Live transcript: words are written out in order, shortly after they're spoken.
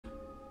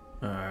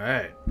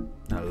Alright,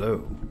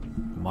 hello,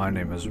 my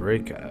name is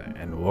Reika,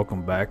 and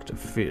welcome back to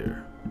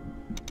F.E.A.R.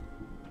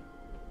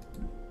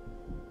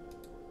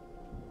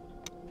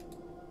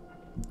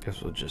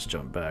 Guess we'll just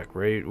jump back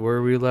right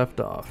where we left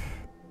off.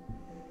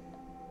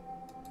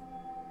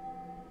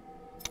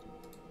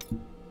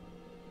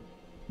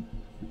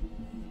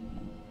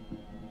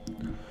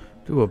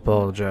 Do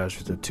apologize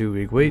for the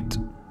 2-week wait.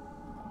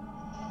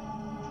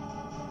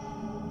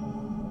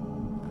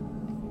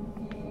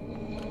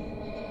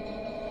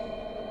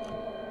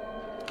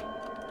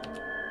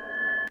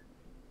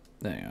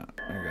 Hang on,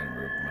 I gotta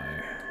move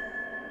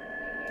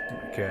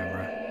my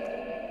camera.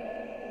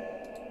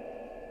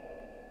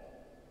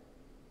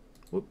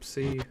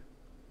 Whoopsie.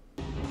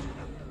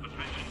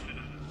 Attention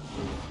citizens.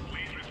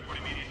 Please report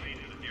immediately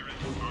to the nearest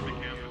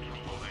Barbican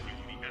patrol and you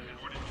will be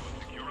escorted to a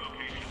secure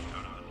location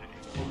out of the city.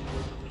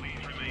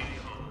 Please remain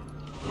calm.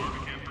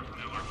 Barbican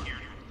personnel are here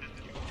to assist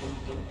you.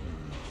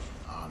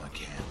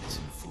 Barbican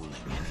isn't fooling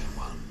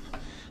anyone.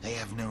 They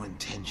have no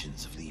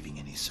intentions of leaving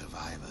any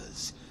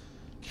survivors.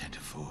 Can't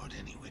afford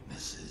any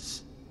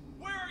witnesses.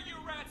 Where are you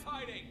rats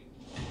hiding?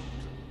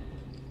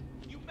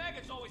 You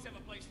maggots always have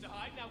a place to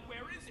hide. Now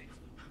where is it?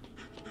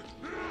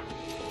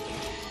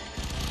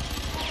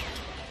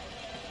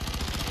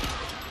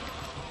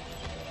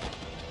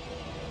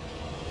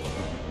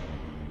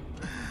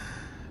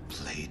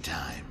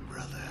 Playtime,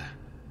 brother.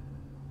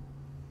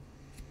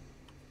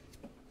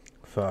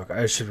 Fuck,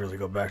 I should really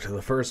go back to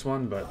the first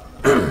one, but...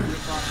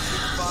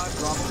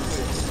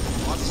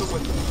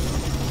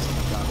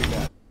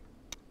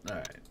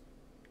 Alright,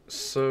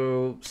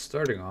 so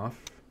starting off,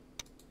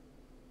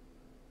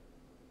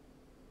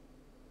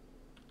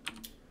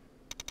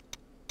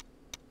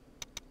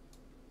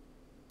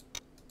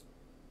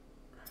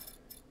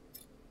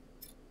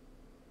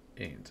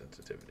 gain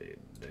sensitivity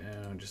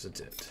down just a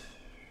tit.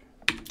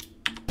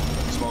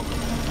 Smoke.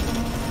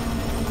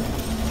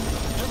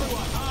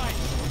 Everyone, hide!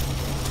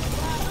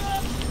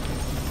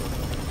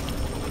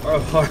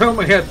 Oh, I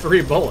only had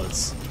 3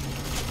 bullets.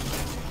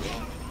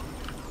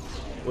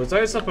 Was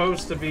I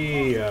supposed to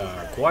be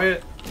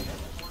quiet?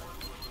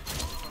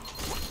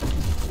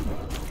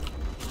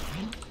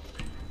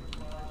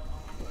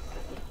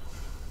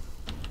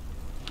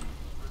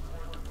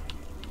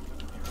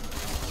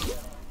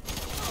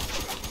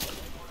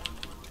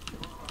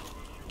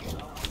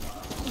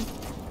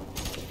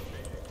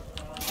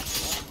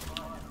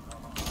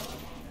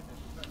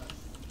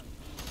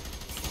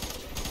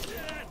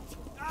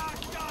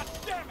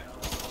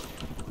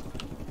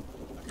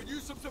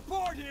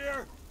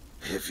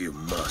 If you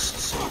must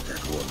save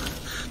that woman,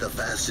 the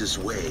fastest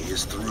way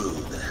is through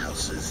the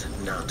houses,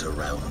 not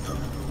around them.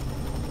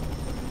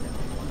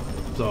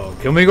 So,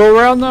 can we go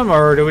around them,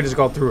 or do we just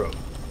go through them?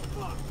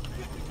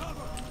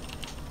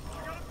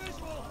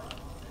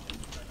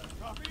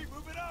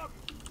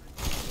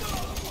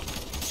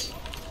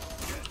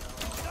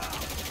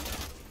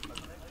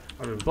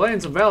 I've been playing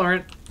some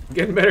Valorant,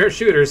 getting better at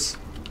shooters.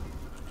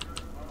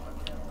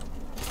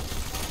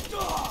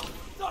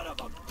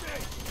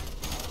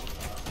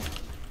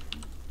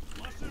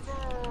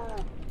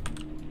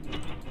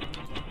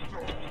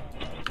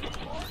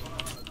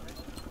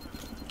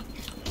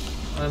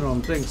 I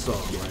don't think so,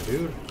 my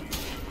dude.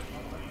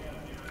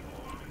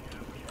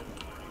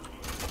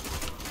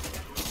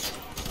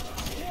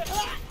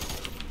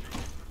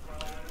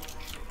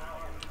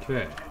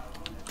 Okay.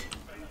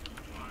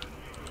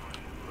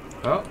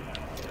 Oh,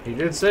 he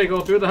did say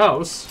go through the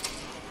house.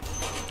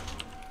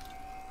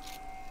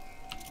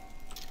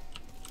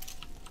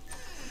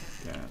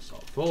 Yeah, so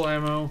full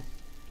ammo,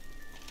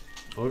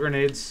 full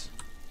grenades.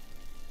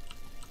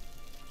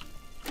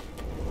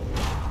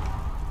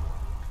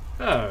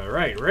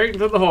 Alright, right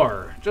into the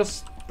horror.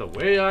 Just the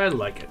way I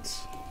like it.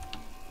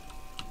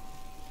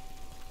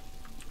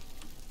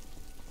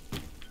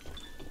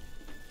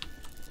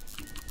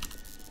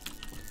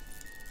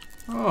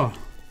 Oh.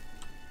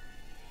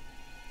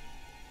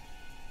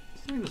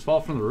 Did something just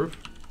fall from the roof?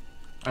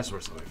 I swear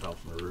something fell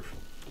from the roof.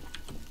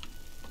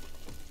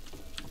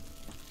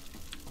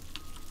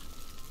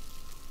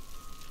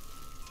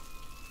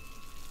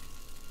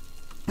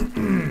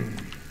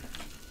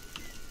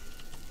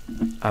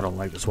 I don't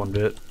like this one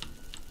bit.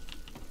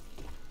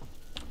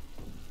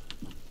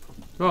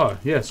 Oh,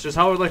 yes, just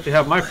how I would like to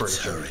have my Let's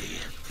first. hurry.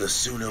 The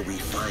sooner we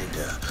find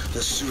her,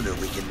 the sooner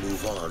we can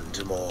move on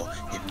to more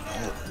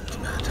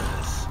important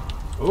matters.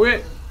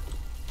 Okay.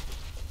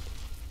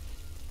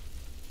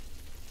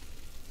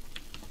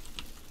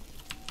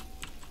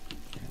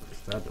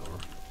 There's that door.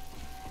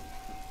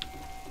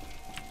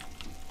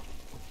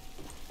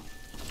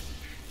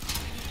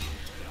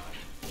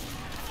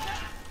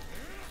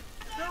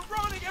 They're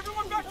running!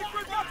 Everyone back to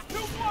grid box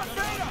 2-1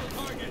 beta!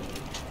 Target!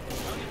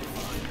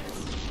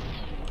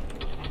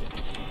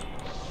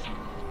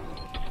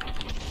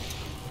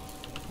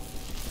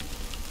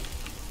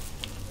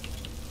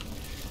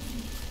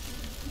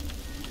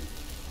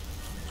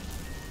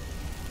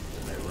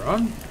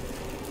 Run.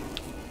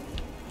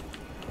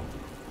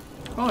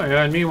 Oh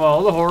yeah, and meanwhile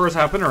all the horrors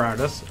happen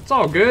around us. It's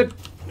all good.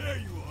 There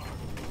you are!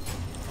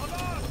 Come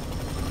on!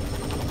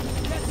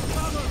 Get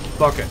cover!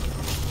 Fuck it.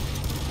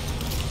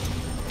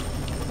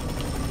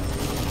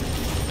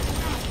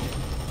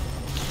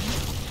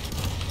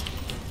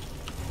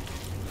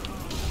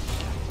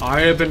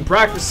 I have been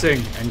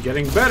practicing and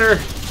getting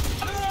better.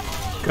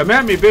 Come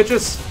at me,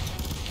 bitches.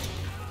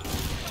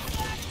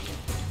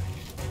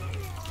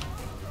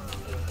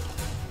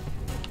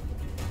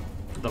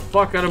 Get the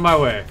fuck out of my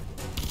way.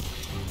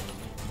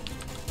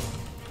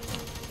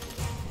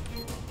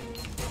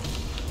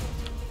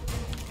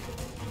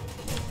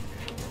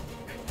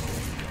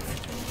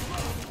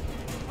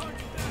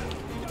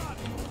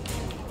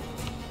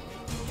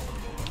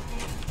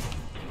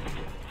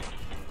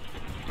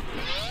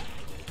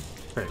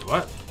 Wait,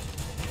 what?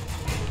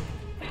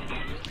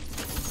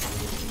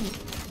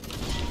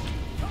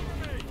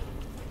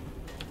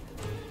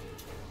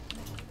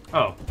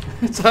 Oh,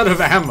 it's out of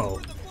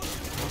ammo.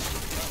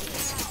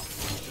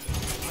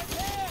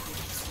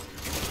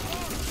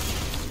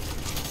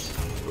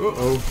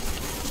 Uh-oh.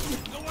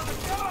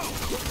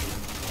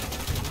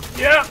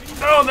 Yeah,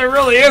 no, there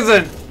really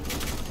isn't.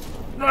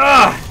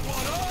 Ah!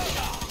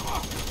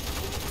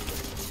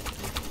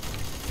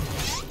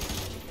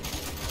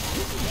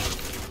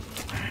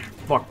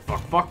 Fuck,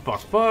 fuck, fuck, fuck,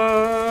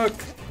 fuck!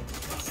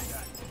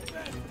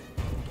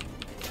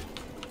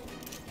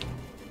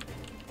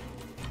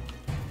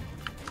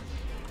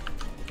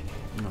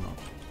 No, no.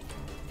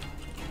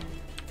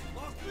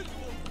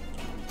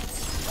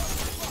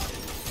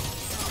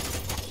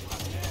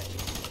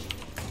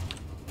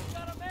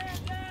 Got a man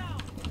down.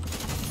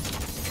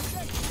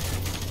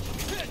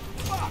 Shit,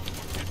 fuck.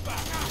 Get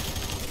back.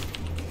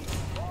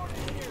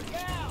 Order here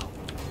now.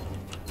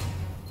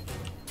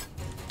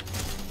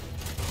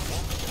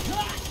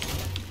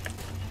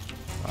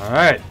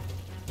 Alright.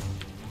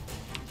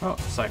 Oh,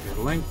 psychic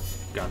link.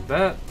 Got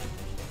that.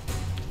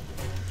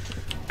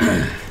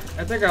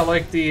 I think I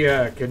like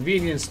the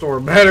convenience store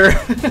better.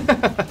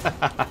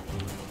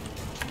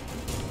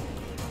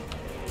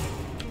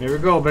 Here we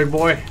go, big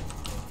boy.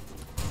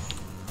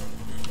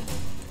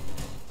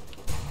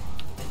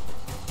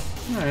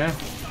 Oh, yeah.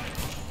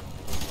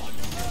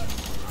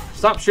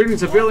 Stop shooting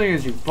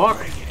civilians, you fuck.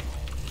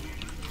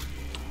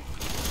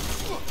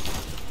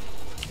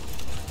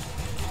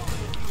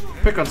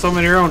 Pick on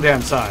someone your own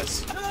damn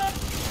size.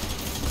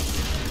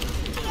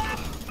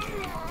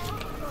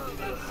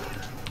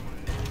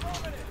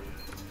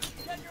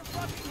 Get your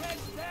fucking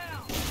heads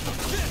down.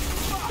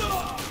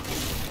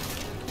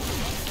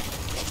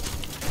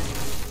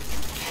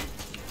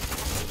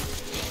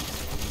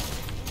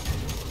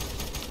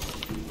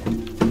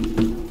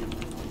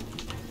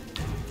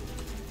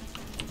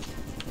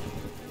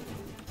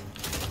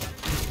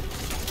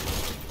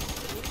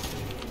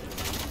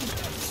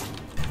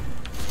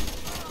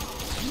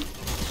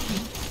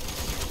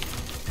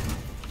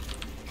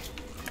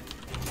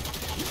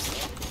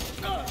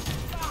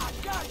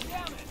 God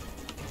damn it.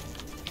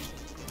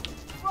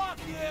 Fuck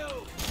you.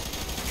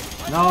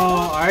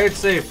 No, I'd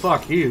say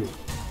fuck you.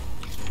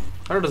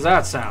 How does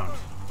that sound?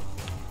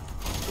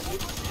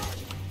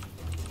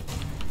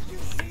 You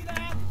see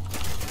that?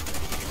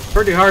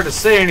 Pretty hard to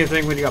say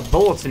anything when you got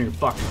bullets in your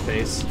fucking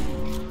face.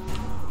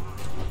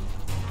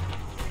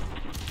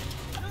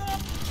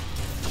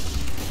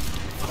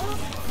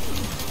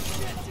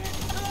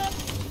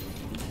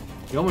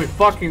 The only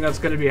fucking that's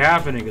gonna be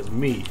happening is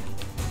me.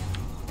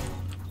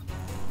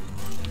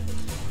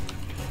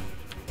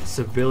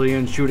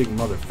 Civilian shooting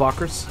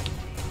motherfuckers.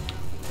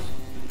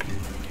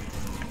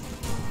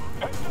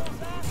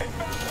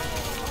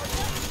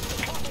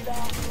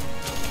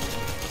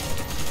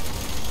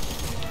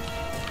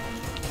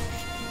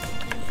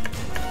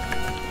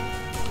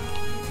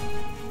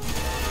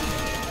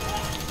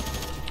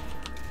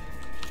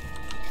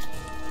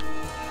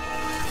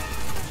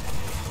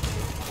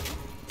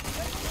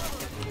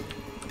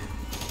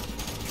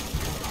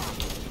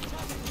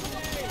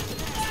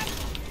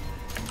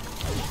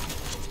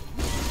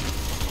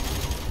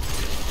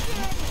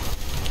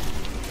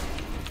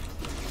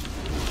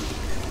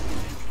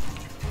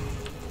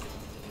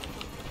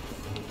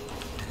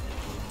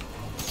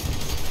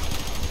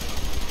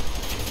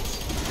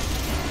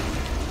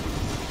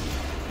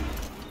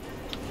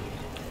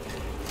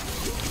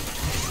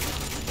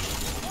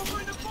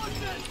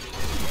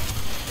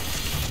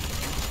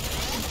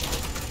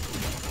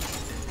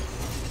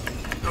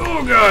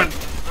 Oh god!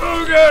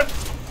 Oh god!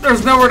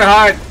 There's nowhere to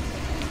hide!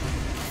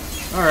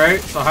 Alright,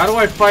 so how do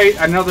I fight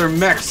another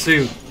mech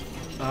suit?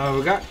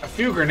 We got a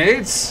few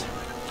grenades.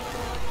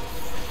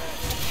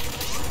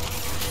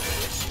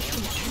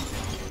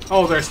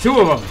 Oh, there's two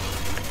of them!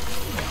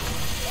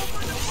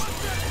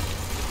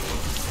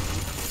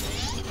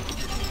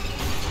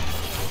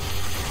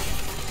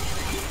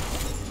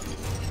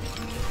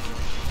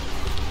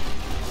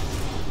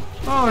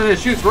 Oh, and it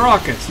shoots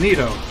rockets.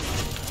 Neato.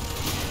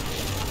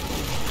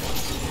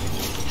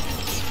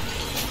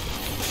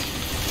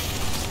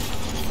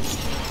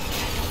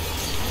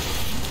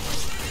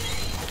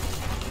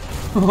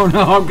 Oh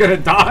no, I'm gonna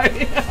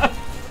die.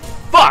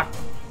 Fuck!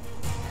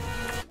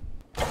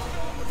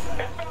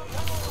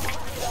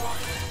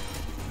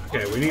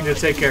 Okay, we need to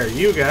take care of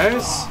you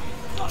guys.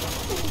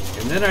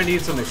 And then I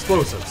need some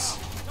explosives.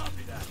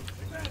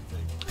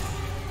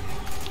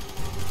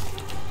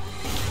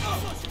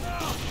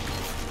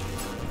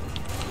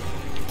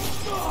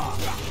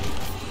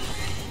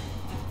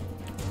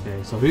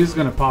 Okay, so he's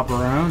gonna pop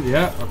around.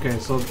 Yeah, okay,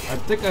 so I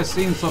think I've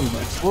seen some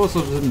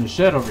explosives in the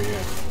shed over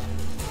here.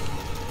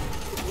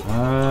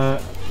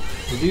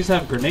 Do these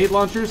have grenade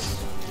launchers?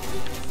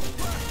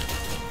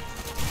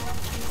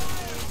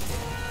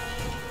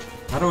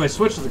 How do I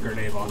switch to the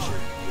grenade launcher?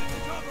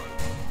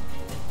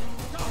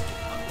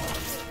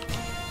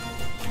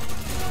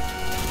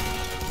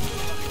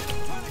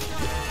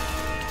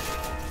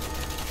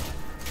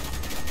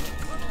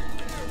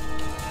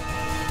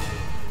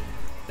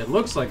 It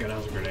looks like it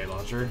has a grenade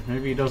launcher.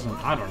 Maybe he doesn't.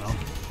 I don't know.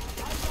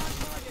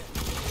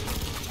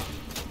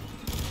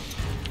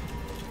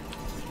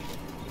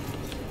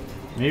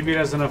 Maybe it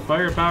has enough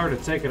firepower to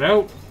take it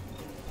out.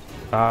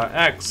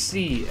 X,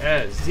 C,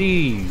 S,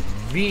 Z,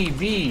 V,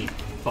 B.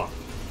 Fuck.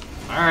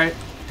 Alright.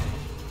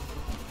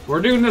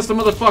 We're doing this the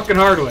motherfucking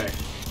hard way.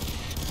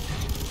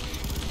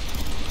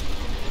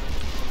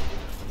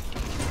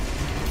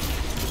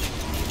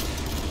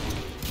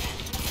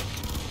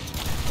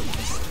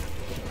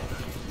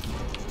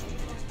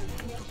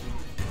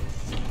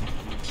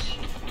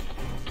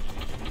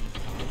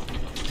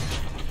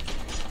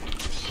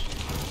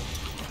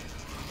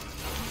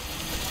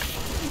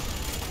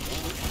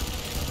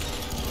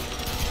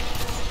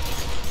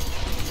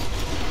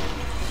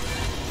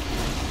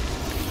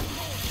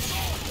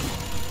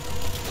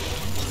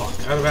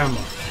 Out of ammo.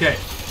 Okay.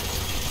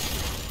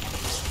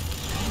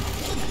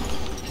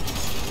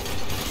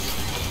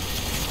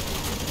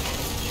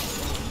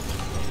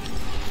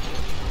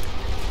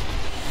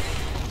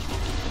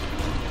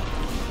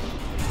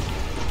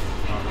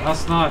 Oh,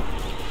 that's not...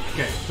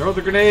 Okay, throw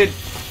the grenade.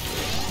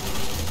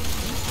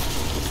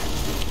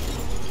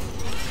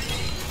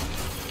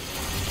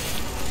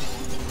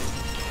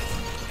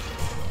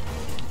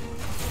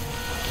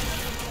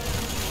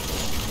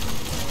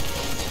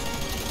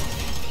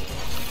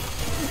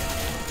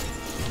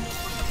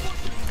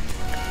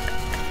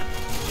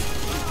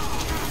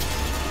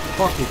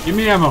 Fuck it, give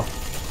me ammo.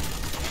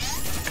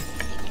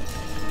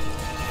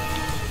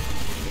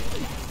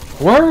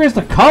 Where is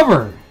the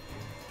cover?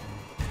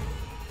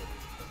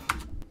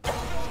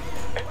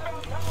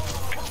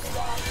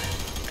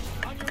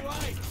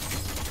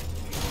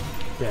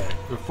 Okay,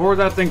 before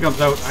that thing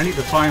comes out, I need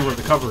to find where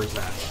the cover is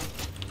at.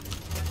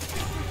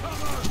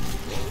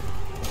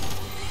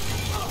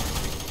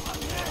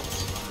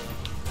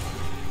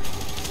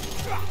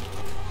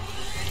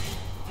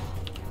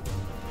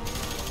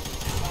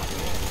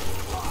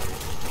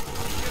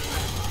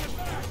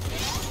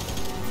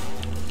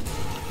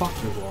 Fuck,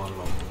 there's a lot of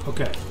them.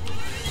 Okay.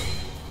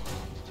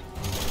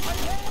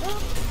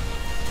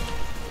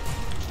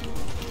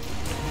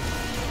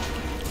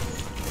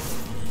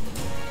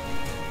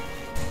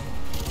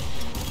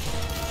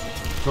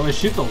 Do I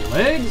shoot the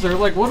legs, or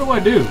like, what do I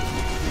do?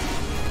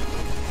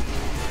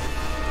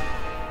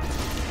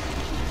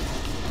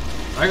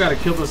 I gotta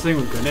kill this thing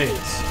with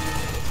grenades.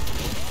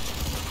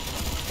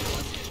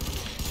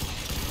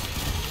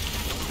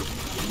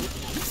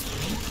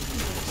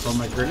 So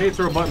my grenade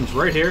throw button's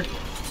right here.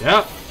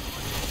 Yep.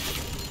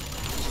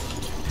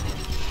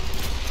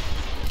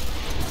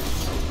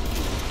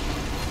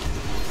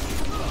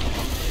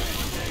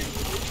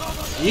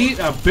 Eat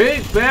a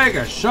big bag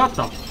of shut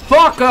the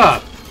fuck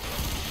up!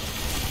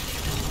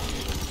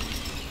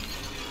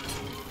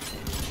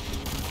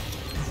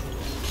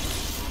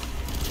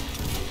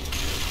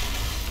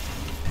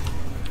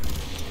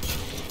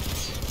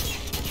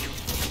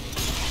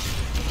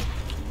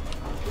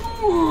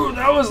 Ooh,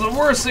 that was the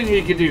worst thing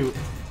he could do.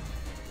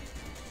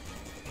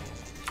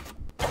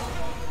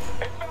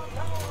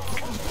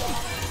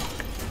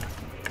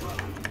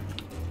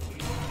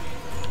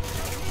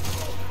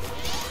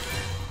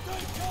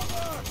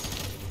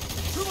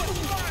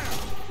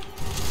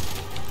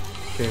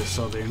 Okay,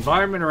 so the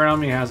environment around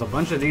me has a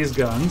bunch of these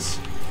guns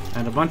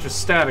and a bunch of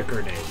static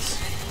grenades.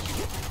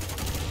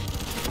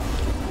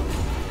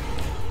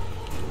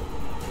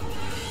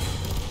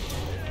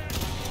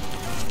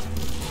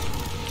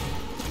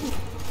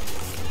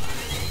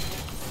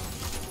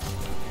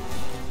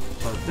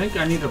 So I think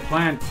I need to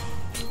plant...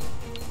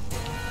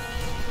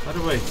 How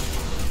do I...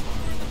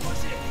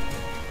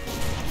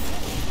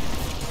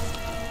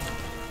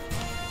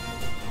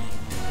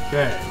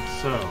 Okay,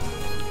 so...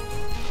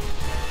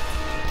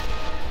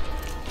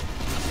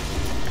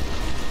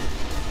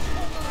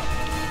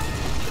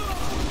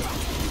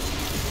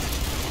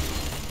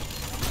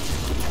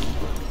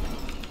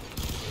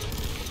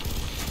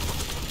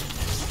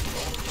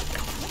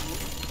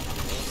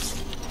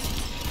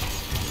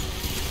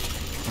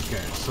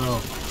 Okay,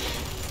 so...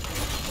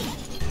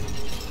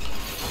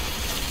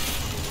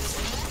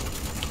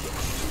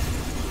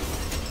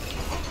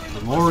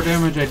 The more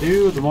damage I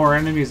do, the more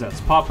enemies that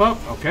pop up.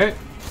 Okay.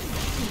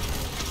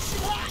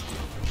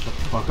 Shut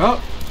the fuck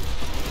up.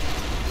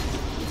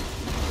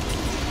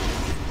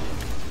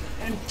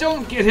 And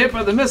don't get hit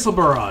by the missile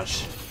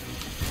barrage.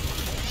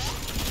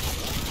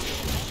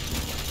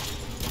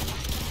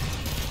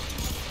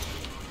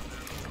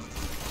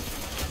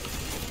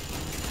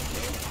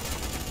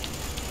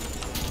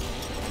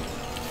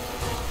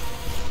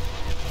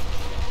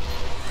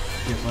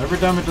 Every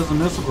time it does a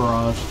missile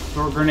barrage,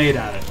 throw a grenade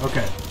at it.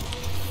 Okay.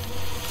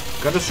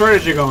 Got a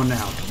strategy going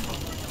now.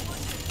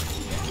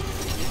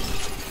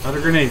 Other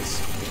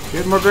grenades.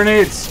 Get more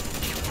grenades.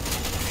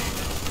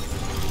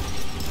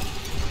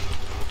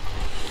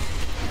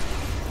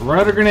 Run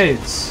out of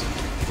grenades.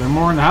 Is there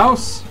more in the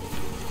house?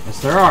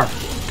 Yes, there are.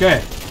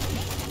 Okay.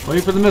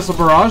 Wait for the missile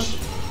barrage.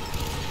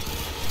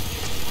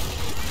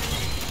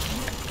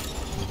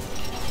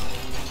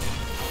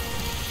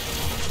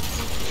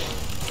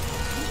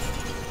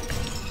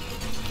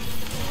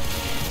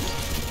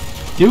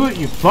 Do it,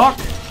 you fuck!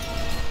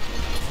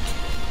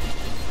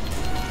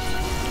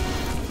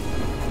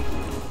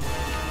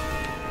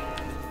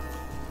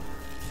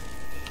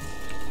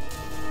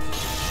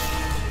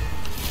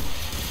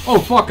 Oh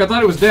fuck, I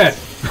thought it was dead.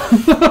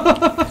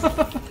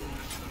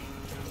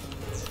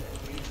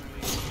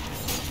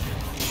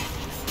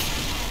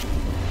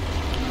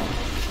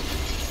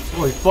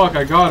 Holy fuck,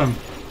 I got him.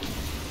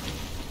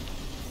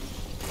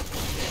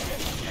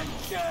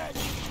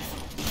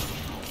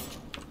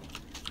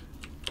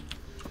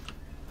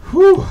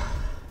 Whew.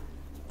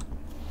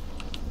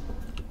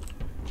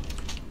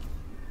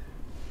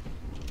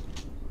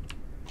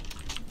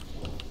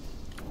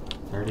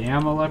 Is there any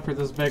ammo left for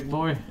this big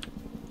boy?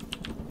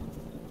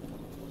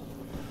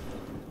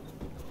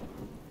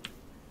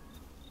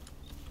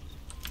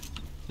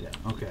 Yeah,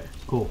 okay,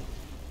 cool.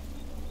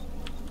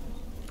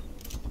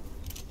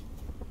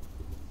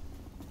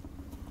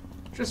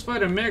 Just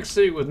fight a mech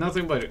suit with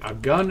nothing but a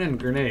gun and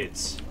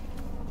grenades.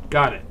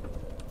 Got it.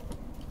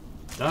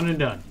 Done and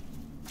done.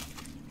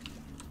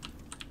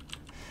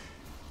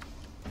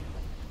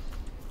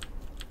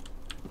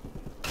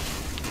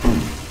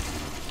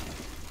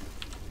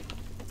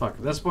 Fuck,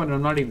 at this point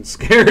I'm not even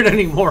scared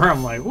anymore.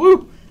 I'm like,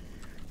 woo!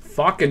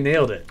 Fucking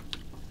nailed it.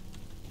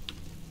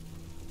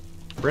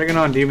 Bring it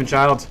on, demon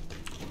child.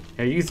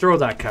 Hey, you throw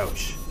that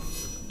couch.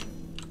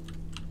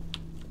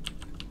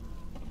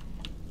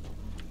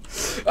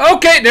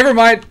 Okay, never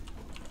mind.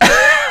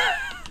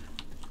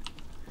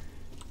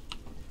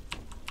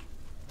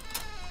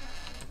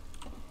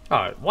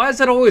 Oh, why is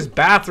it always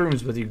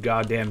bathrooms with you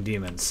goddamn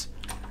demons?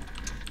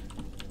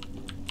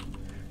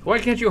 Why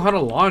can't you hunt a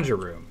laundry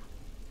room?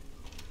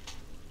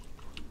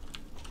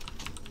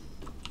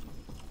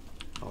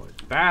 Oh,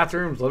 it's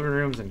bathrooms, living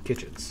rooms, and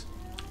kitchens.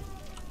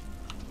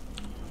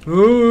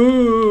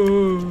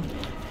 Ooh.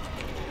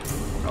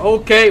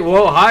 Okay,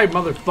 well, hi,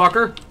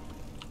 motherfucker.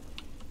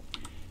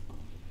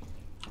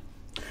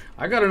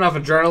 I got enough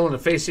adrenaline to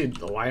face you.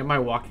 Why am I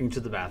walking to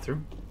the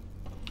bathroom?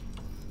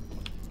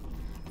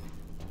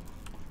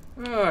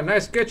 Oh,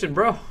 nice kitchen,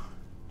 bro.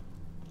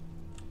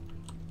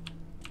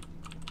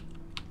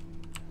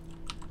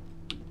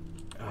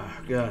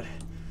 Oh, God.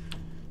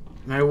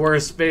 My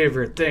worst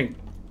favorite thing.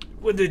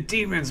 Would the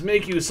demons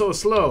make you so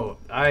slow?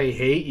 I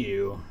hate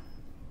you.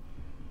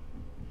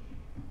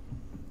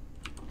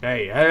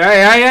 Hey, hey,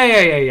 hey, hey, hey,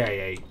 hey, hey,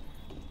 hey.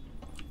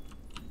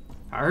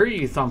 I heard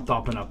you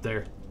thump-thumping up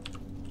there.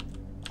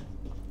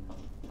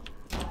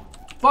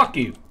 Fuck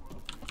you.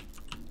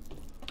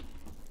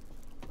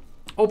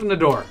 Open the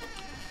door.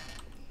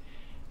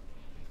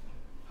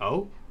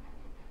 Oh?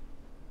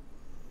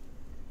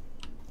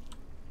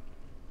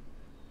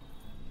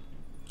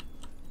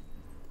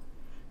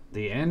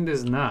 The end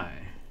is nigh.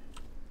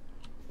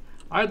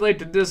 I'd like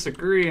to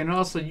disagree, and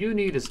also you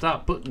need to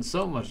stop putting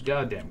so much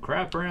goddamn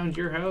crap around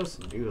your house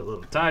and do a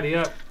little tidy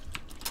up.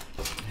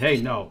 Hey,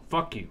 no,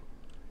 fuck you.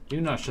 Do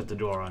not shut the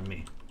door on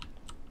me.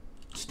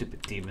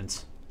 Stupid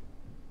demons.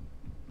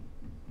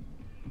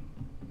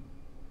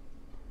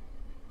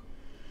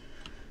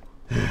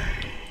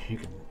 You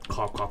can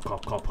clop, clop,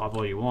 clop, clop, clop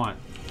all you want.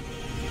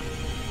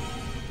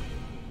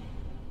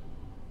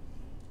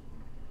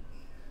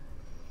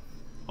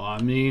 Well,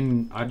 I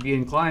mean, I'd be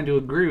inclined to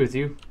agree with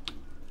you.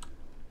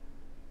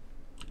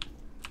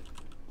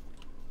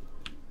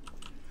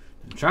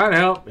 I'm trying to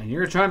help, and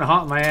you're trying to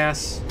haunt my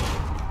ass.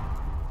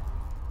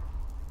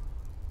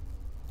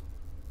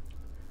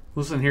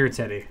 Listen here,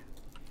 Teddy.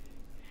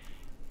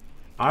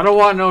 I don't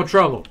want no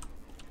trouble.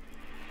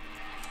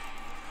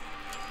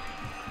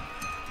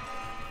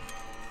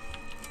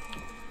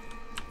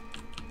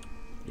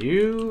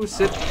 You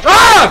sit.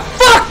 Ah!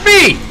 Fuck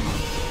me!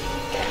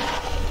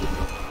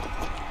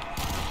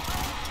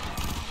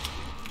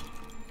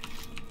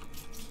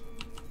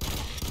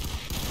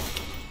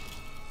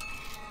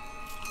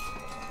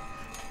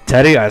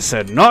 Teddy, I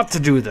said not to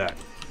do that.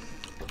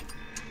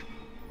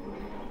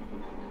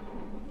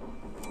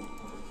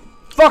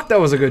 Fuck, that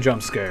was a good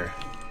jump scare.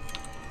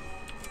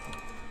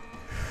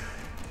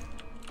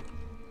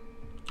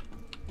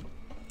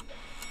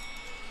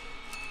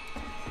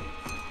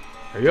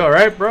 Are you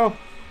alright, bro?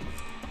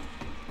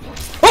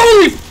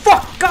 Holy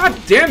fuck! God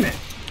damn it!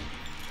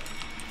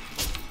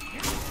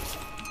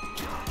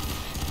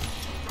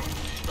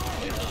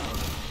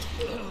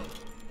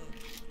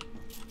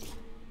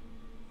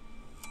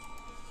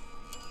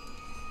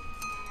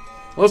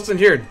 Listen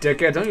here,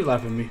 dickhead. Don't you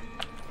laugh at me.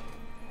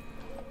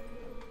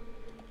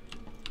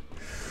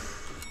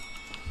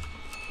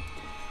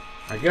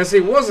 I guess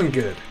he wasn't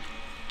good.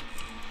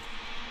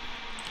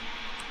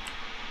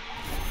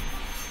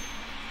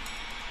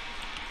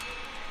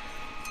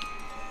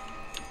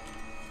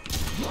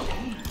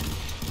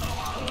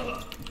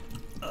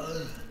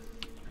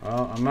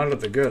 Well, I'm out of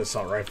the good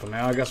assault rifle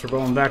now. I guess we're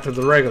going back to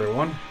the regular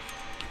one.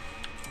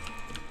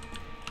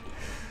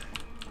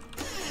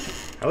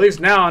 At least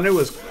now I knew it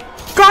was...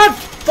 God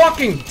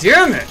fucking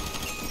damn it!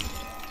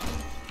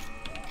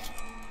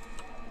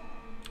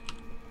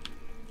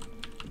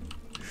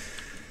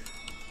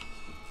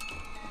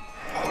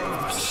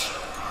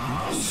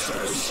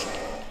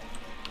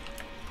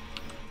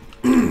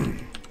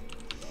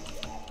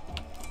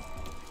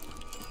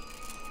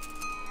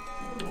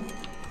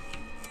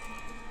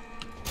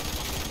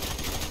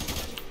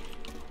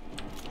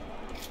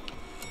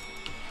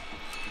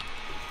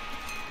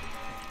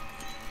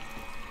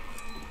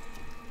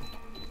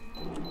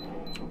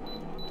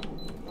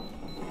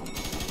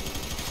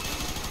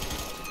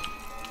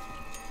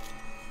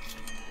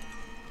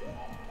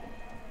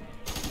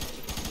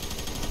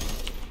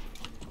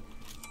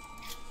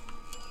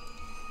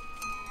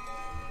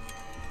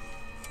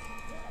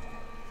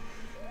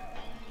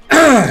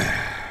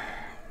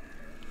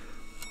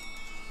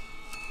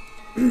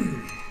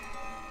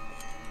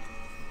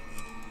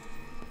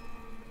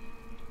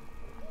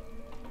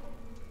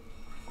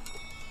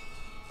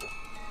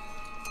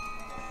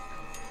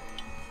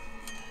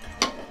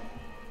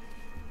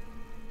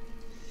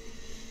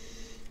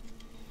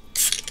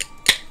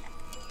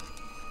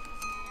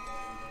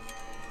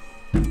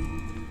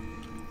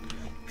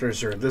 Pretty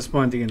sure at this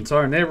point the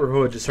entire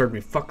neighborhood just heard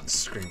me fucking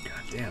scream.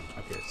 God damn.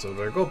 Okay, so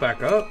do I go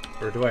back up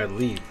or do I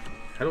leave?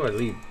 How do I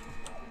leave?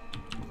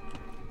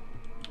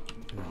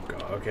 Oh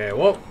god. Okay,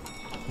 well.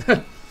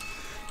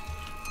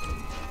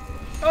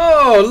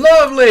 Oh,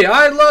 lovely!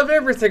 I love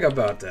everything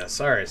about this.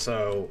 Alright,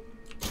 so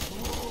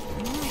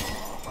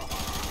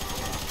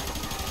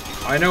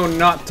I know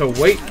not to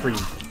wait for you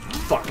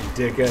fucking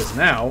dickheads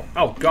now.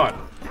 Oh god.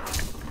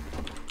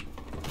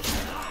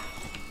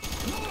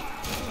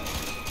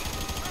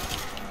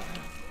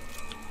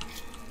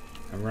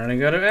 I'm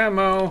running out of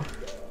ammo.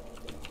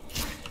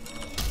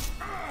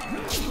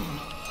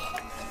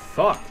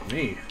 Fuck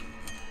me.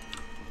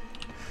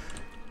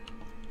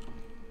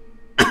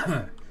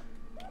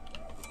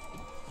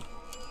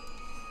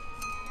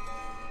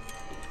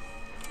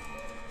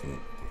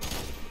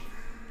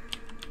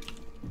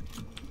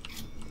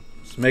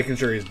 Just making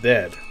sure he's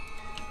dead.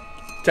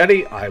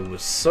 Teddy, I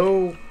was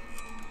so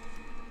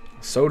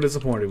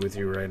disappointed with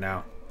you right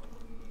now.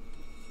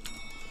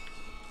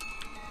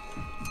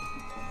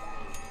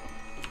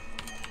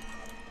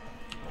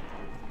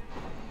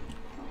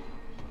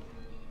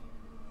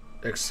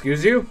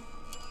 Excuse you?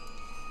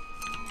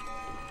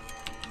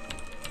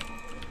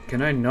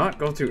 Can I not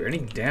go through any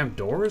damn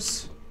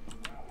doors?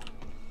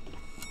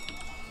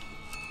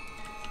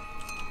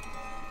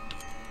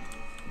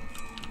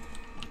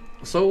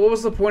 So what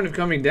was the point of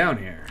coming down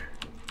here?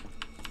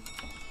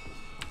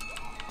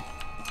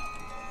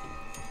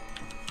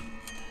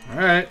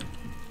 Alright.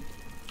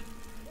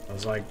 I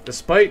was like,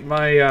 despite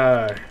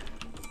my,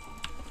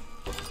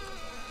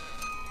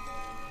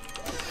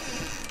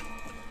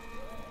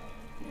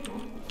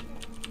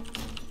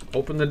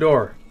 open the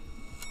door.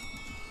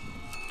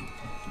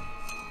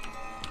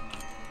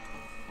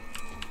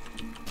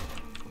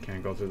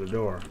 Can't go through the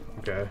door.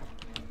 Okay.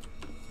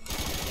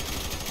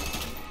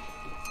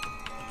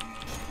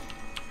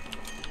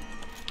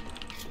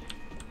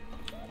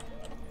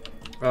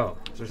 Oh,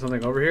 is there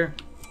something over here?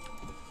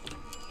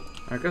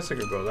 I guess I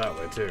could go that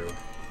way too.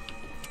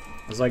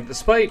 I was like,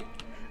 despite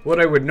what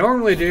I would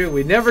normally do,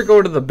 we never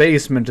go to the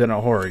basement in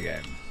a horror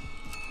game.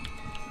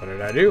 What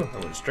did I do? I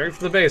went straight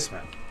for the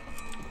basement.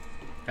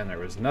 And there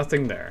was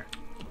nothing there.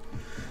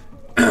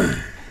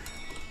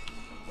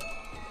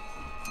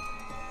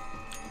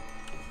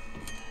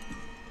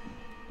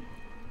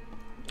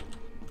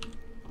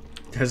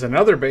 There's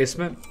another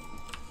basement.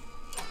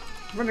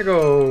 I'm gonna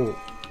go...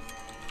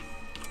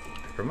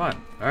 Come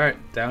on. Alright,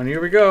 down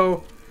here we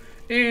go.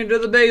 Into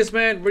the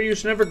basement where you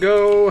should never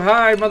go.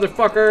 Hi,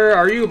 motherfucker.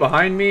 Are you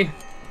behind me?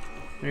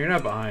 No, you're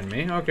not behind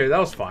me. Okay, that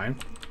was fine.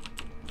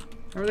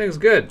 Everything's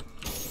good.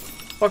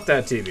 Fuck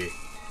that TV.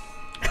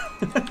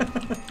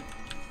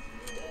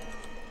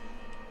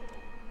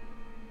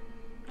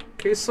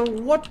 Okay, so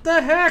what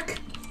the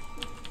heck?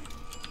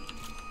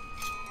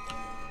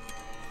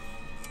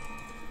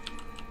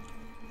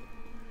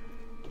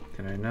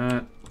 Can I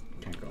not?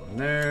 Can't go in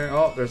there.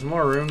 Oh, there's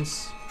more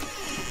rooms.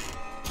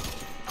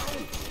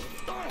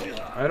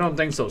 I don't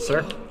think so,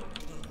 sir.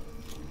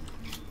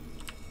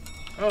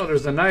 Oh,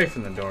 there's a knife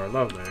in the door.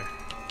 Lovely.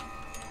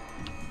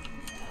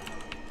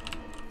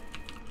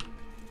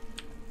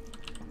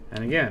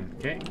 And again,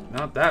 okay,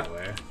 not that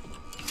way.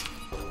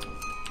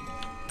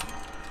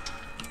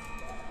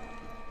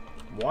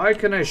 Why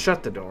can I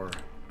shut the door?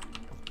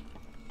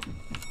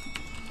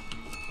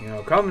 You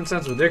know, common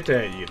sense would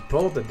dictate you'd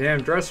pull the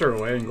damn dresser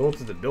away and go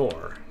to the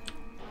door.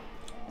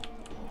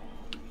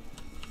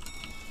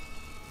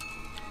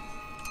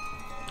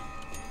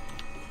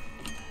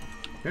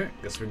 Okay,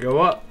 guess we go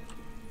up.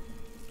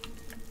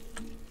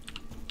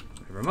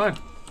 Never mind.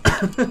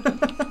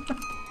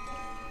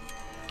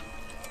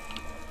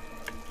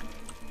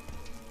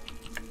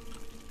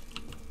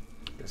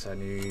 Guess I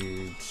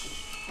need...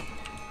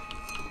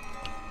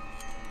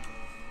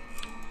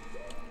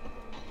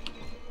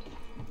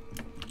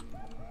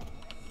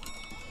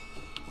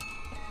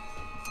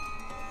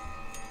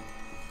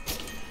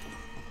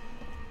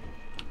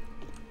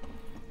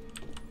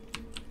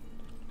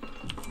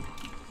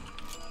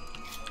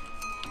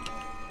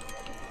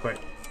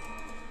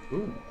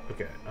 Ooh,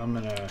 okay. I'm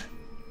gonna...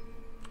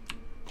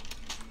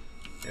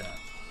 Yeah.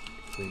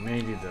 We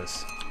may need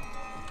this.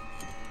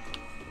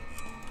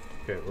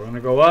 Okay, we're gonna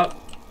go up.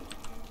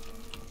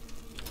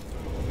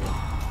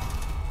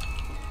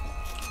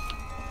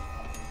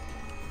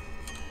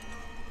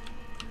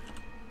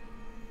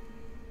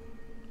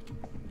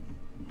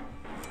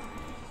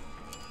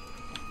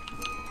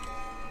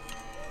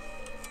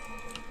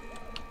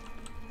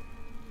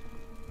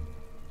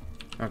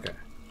 Okay.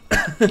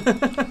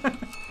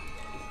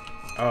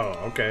 Oh,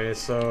 okay,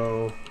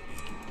 so...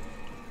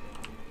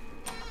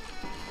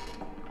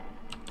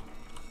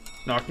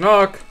 Knock,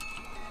 knock!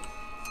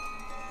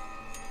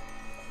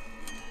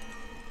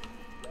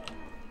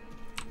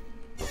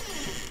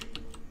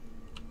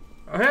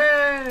 Oh,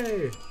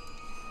 hey!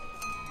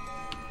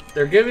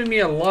 They're giving me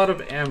a lot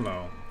of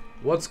ammo.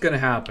 What's gonna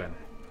happen?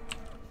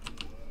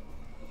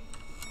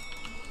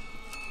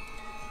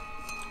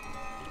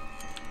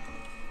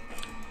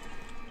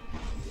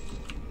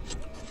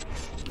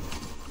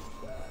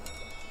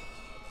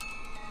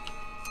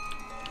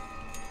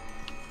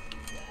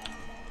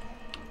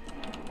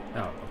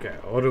 Oh, okay.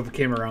 I would have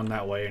came around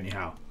that way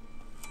anyhow.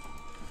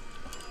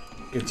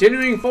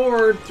 Continuing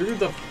forward through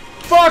the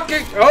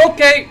fucking...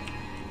 Okay!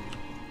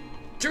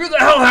 Through the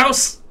hell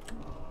house!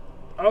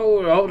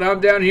 Oh, now I'm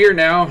down here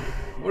now.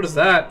 What is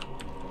that?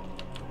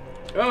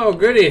 Oh,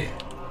 goody.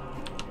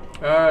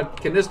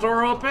 Can this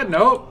door open?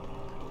 Nope.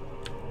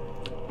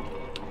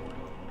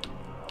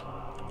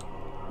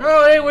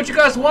 Oh, hey, what you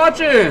guys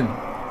watching?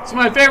 It's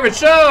my favorite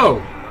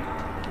show!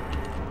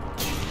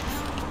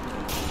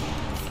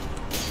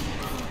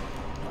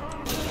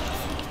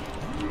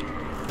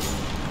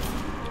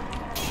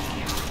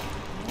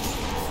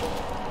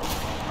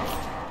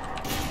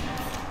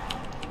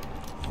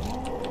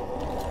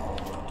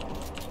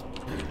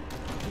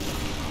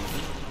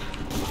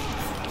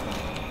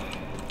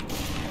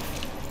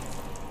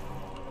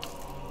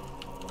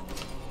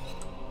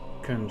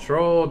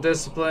 Control,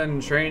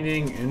 discipline,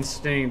 training,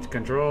 instinct,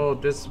 control,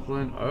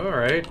 discipline.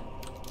 Alright.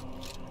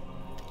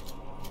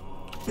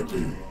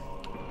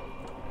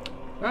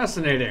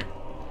 Fascinating.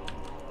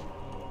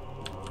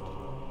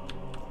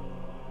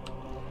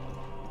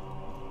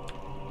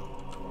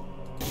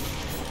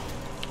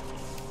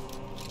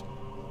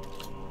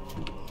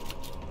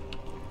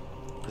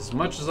 As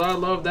much as I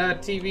love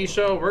that TV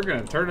show, we're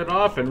gonna turn it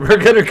off and we're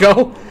gonna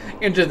go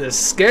into this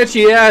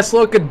sketchy ass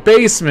looking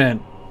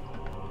basement.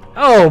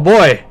 Oh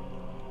boy.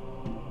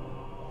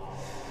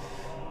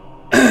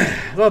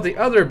 I thought the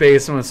other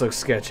basements looked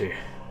sketchy.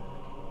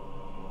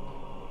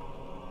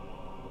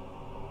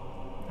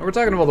 We're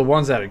talking about the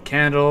ones that had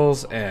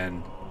candles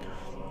and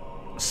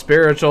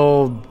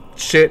spiritual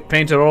shit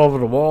painted all over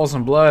the walls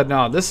and blood.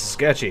 No, this is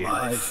sketchy.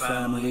 My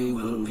family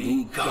will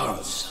be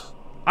gods.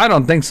 I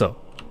don't think so.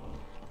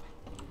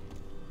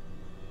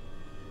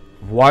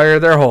 Why are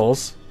there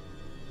holes?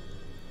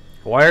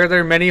 Why are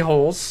there many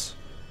holes?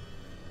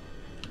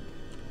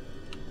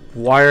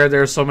 Why are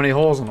there so many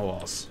holes in the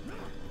walls?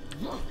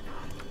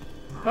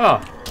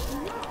 Oh.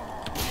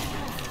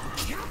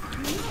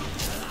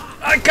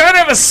 I kind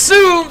of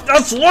assumed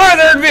that's why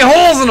there'd be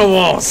holes in the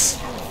walls.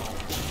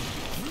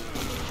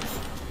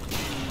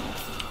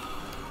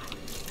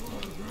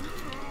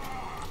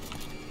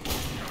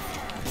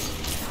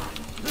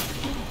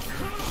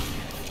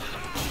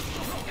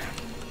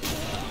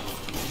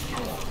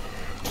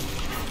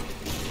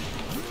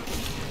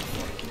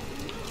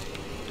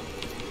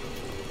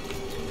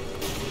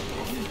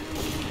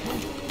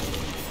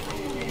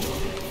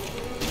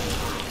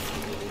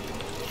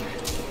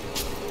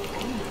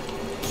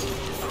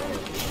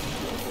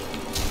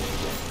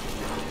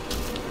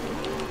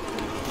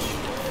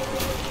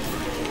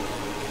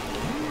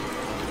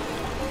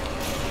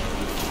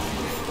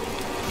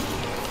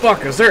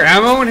 Fuck, is there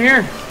ammo in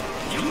here?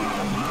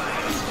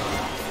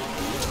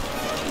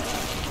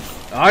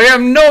 I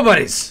am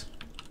nobody's.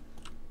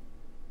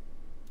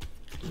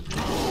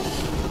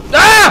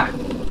 Ah!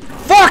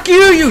 Fuck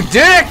you, you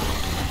dick!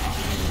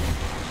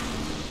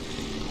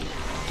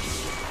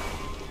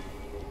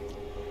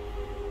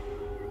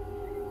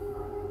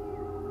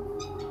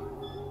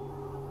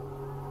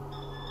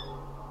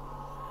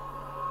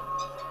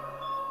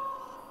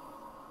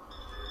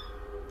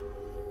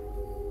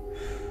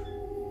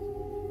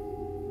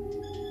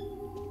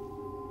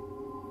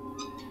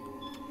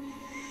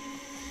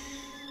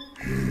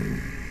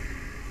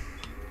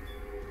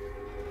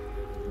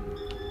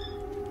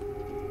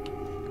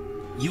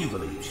 You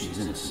believe she is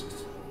innocent,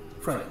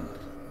 frightened.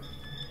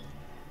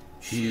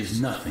 She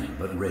is nothing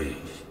but rage,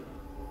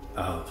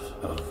 out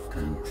of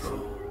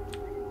control.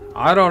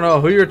 I don't know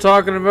who you're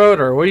talking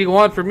about or what you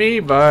want from me,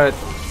 but...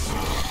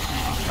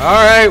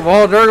 Alright,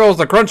 well, there goes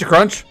the crunchy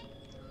crunch.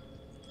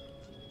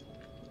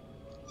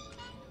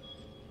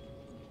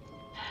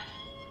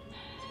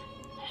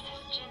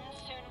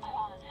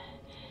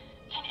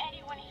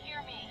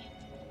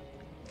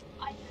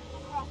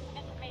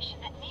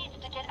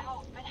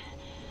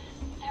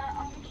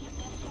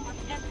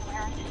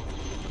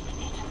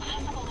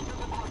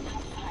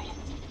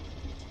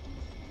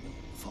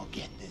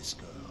 Forget this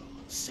girl.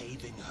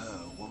 Saving her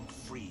won't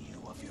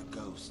of your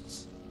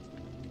ghosts.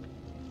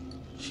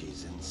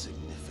 She's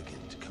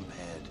insignificant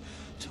compared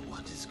to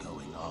what is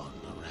going on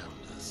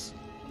around us.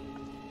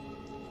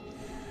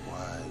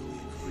 Why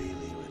we've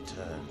really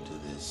returned to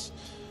this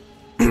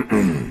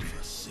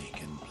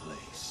forsaken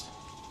place.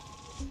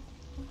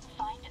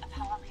 Find a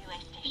power relay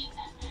station.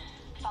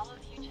 Follow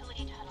the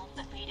utility tunnels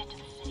that lead into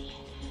the city.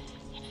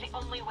 It's the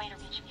only way to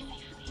reach me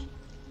safely.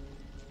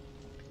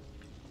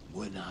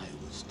 When I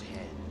was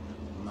 10,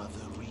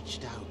 Mother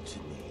reached out to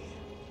me.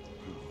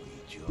 We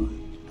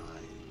joined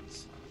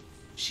minds.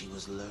 She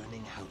was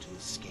learning how to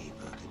escape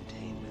her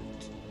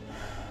containment.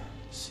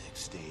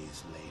 6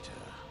 days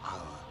later,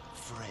 our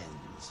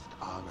friends at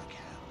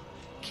Armacam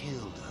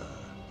killed her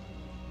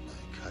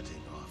by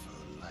cutting off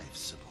her life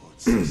support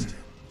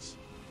systems.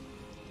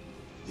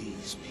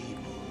 These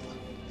people,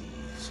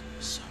 these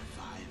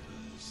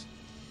survivors,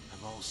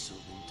 have also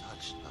been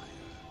touched by her.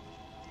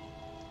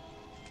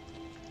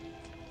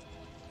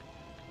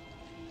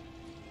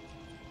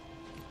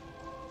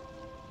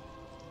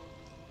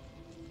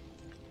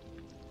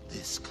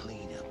 This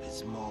cleanup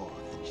is more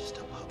than just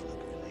a public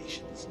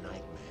relations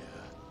nightmare.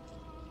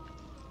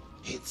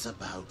 It's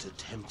about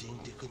attempting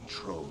to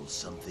control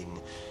something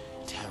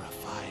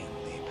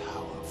terrifyingly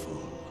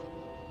powerful.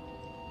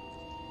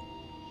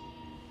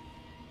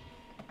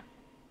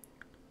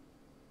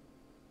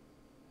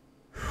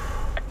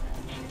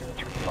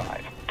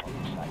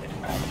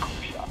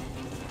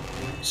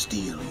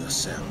 Steel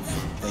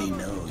yourself. They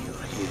know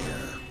you're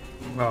here.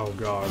 Oh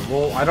god.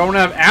 Well, I don't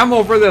have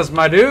ammo for this,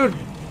 my dude.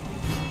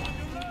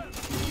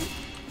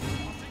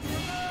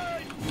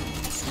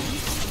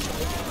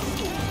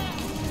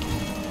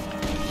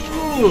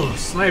 Ooh,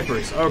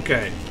 snipers.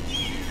 Okay.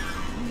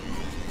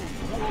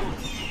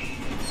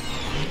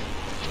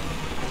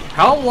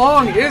 How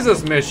long is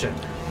this mission?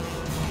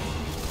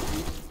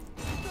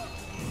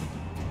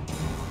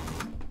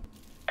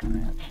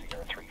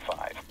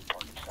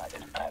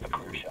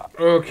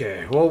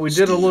 Okay, well, we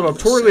did a little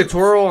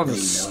twirly-twirl on the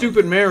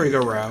stupid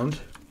merry-go-round.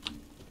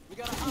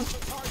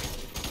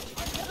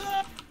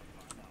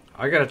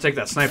 I gotta take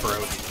that sniper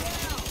out.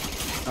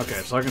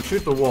 Okay, so I can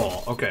shoot the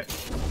wall. Okay.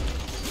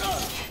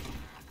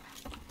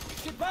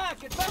 Get back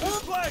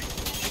this way!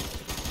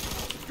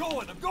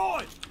 I'm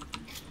going!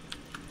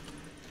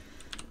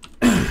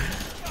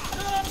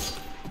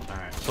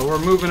 Alright, so we're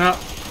moving up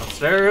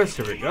upstairs.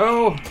 Here we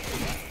go.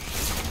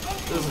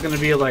 This is gonna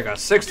be like a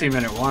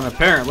 60-minute one,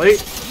 apparently.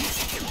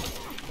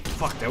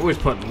 Fuck, they always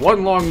put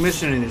one long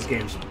mission in these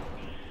games.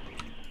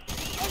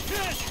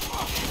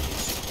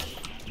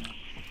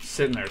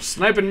 Sitting there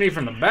sniping me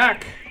from the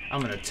back. I'm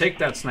gonna take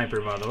that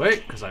sniper, by the way,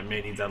 because I may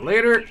need that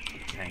later.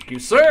 Thank you,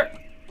 sir.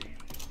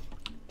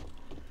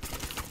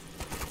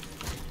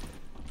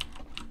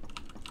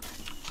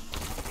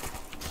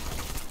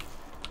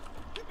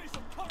 Give me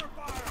some cover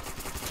fire!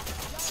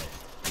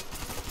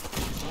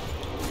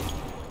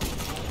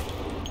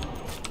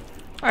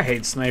 I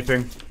hate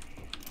sniping.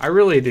 I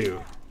really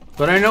do.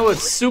 But I know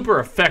it's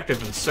super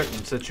effective in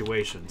certain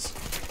situations.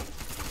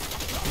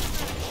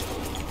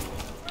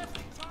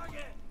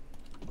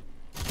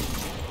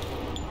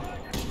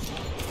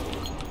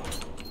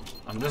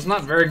 I'm just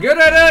not very good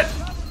at it!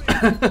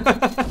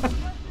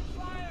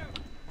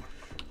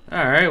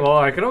 Alright, well,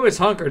 I could always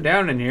hunker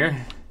down in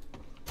here.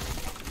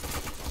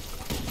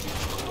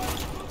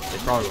 They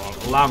probably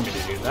won't allow me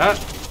to do that.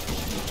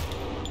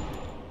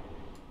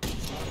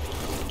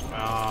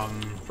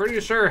 Pretty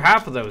sure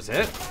half of those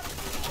hit.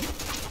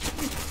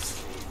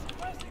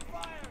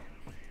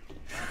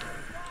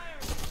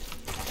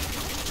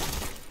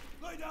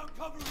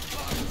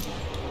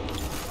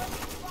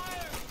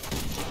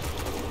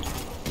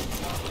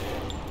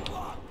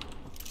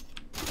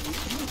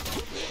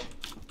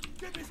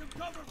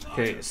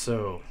 Okay,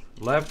 so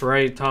left,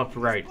 right, top,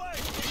 right.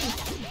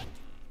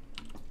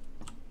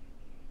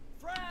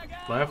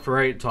 Left,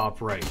 right,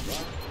 top, right.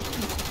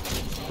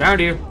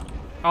 Found you.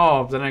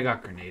 Oh, then I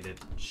got grenaded.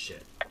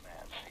 Shit.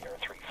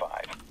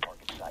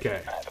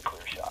 Okay.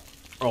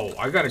 Oh,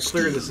 I gotta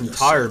clear this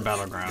entire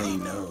battleground. They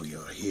know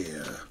you're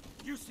here.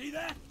 You see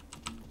that?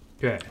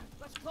 Okay.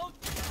 Let's close.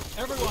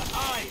 Everyone,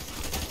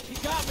 eyes! He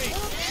got me!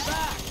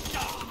 Back!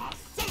 Ah,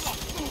 son of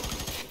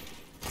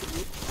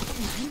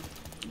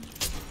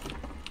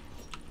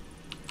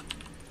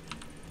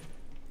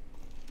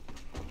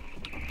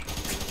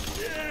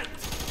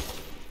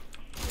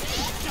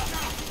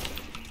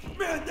a...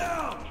 Man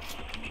down!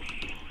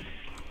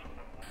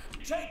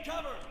 Take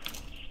cover!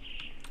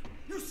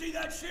 You see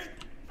that shit?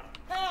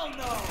 Hell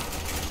no!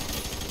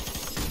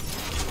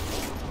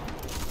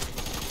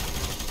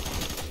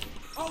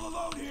 All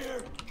alone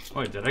here!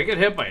 Wait, did I get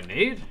hit by a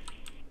nade?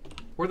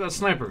 Where'd that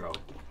sniper go?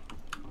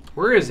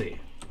 Where is he?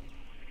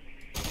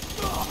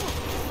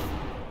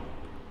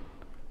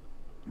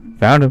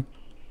 Found him.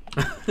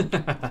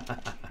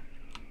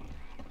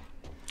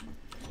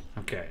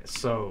 Okay,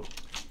 so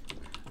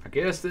I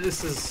guess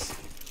this is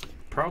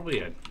probably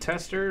a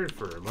tester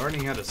for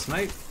learning how to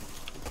snipe.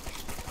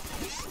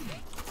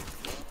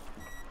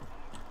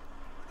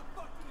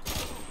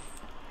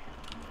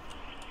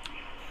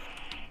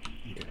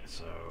 Okay,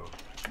 so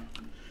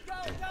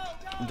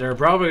they're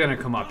probably gonna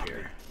come up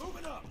here.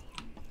 Moving up.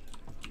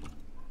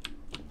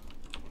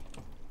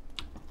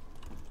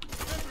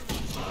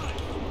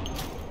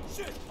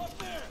 Shit, up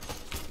there.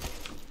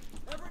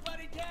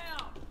 Everybody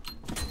down.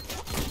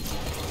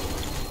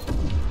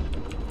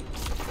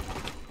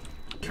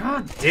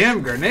 God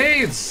damn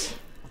grenades!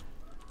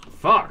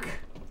 Fuck.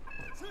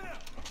 Tim,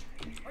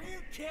 are you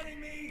kidding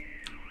me?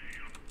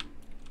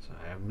 So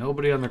I have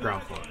nobody on the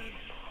ground floor.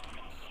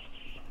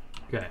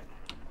 Okay.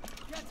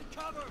 Get to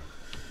cover.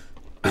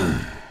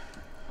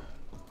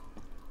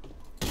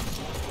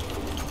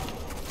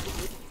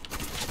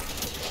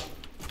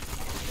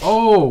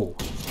 Oh!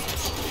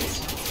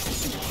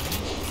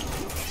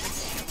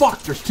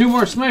 Fuck, there's 2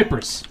 more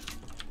snipers!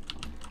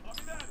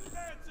 Copy that.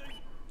 Advancing.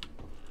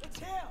 It's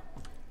him.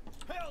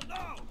 Hell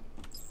no.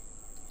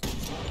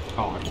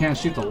 Oh, I can't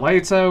shoot the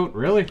lights out?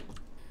 Really?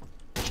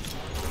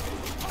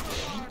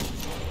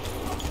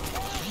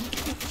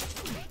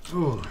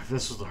 Ooh, if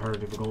this was the hard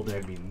difficulty,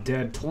 I'd be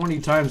dead 20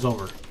 times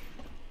over. See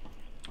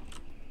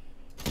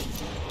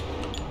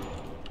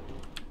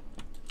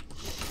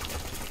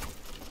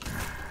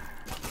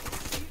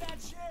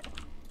that shit?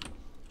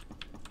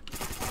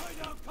 Lay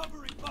down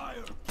covering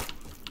fire.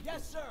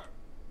 Yes, sir.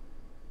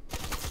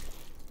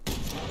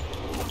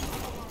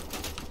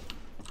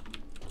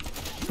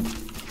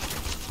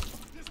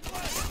 This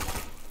way.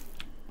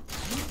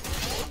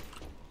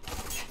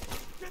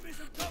 Give me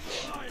some cover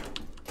fire.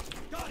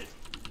 Got it.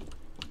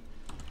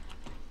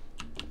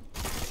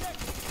 Check.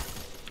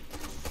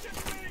 Shit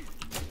me.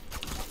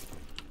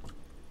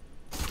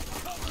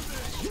 Cover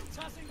me.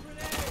 Tossing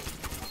grenade.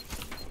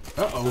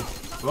 Uh-oh.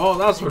 Well,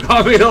 that's what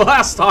got me the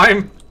last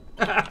time.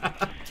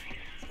 Squad,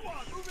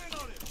 move in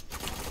on it.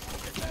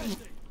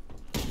 Advancing.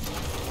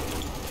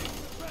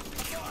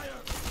 Suppressing fire.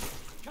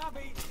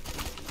 Copy.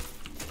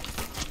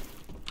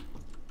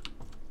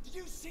 Did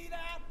you see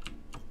that?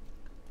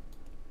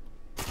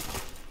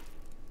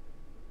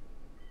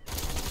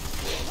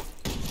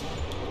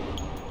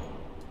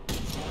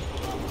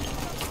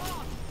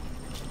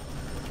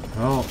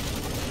 Oh,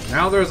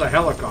 now there's a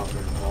helicopter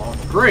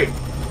involved. Great.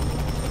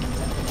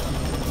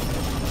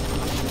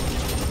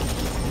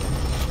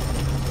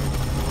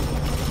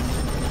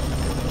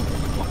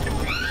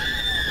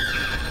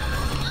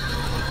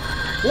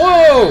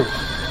 Whoa!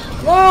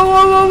 Whoa,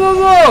 whoa, whoa,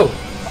 whoa, whoa!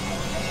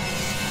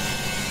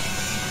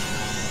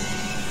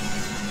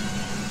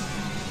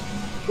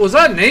 Was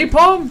that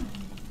napalm?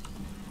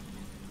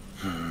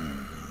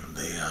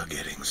 They are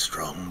getting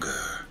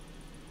stronger.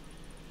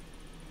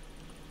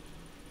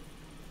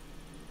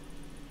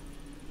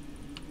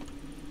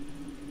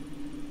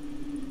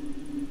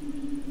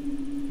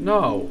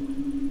 No.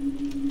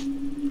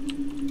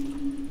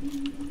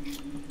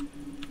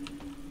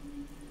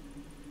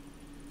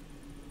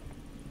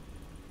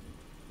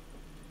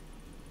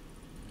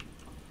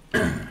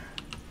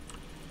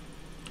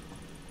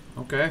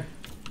 Okay.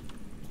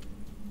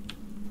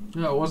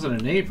 No, it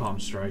wasn't a napalm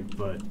strike,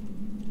 but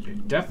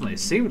it definitely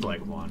seemed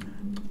like one.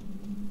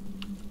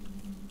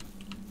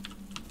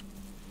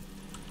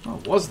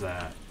 What was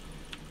that?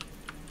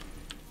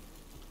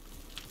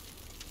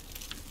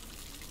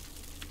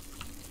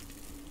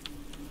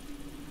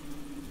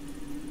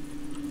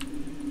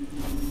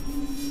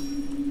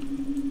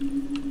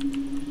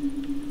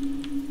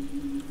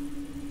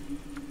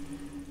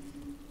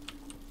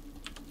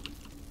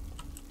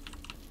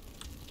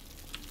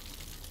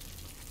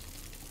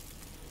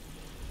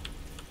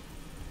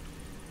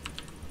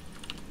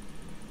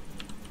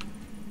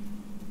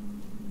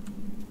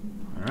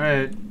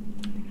 Alright.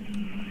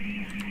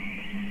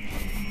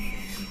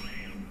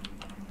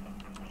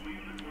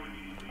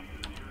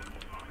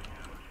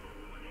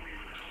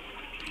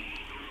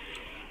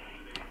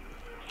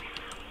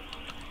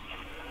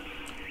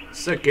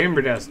 Sick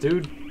gamer desk,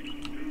 dude.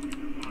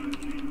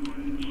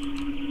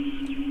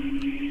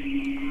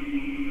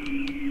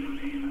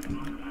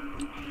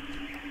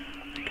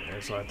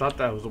 Okay, so I thought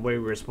that was the way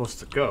we were supposed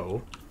to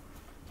go.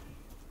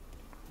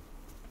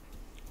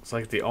 It's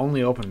like the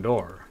only open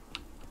door.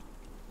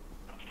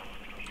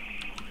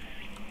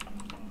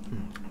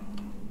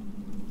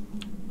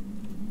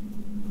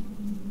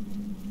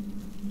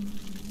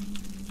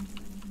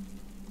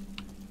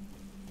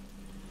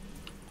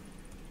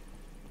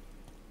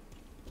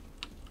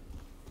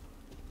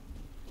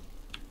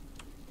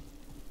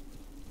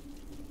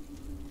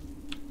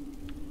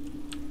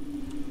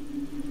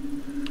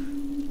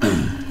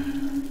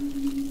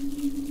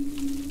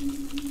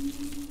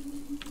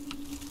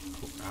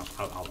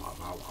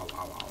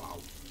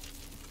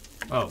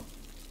 Oh.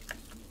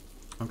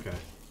 Okay.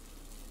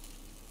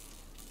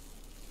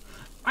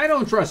 I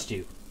don't trust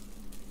you.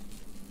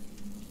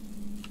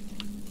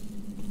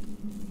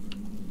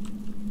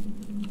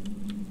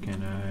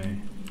 Can I...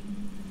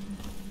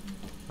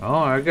 Oh,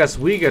 I guess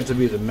we get to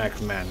be the mech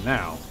man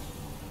now.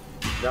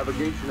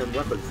 Navigation and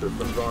weapon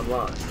systems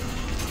online.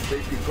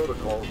 Safety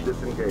protocols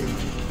disengaged.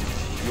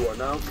 You are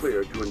now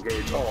clear to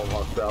engage all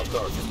hostile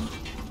targets.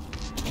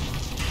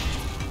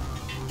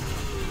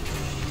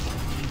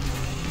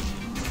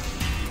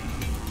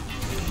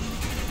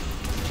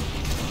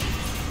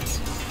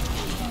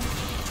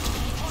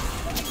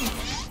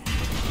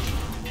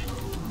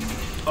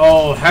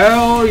 Oh,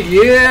 hell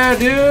yeah,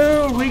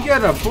 dude! We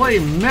gotta play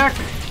mech!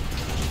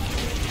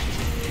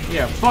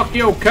 Yeah, fuck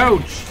your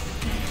coach!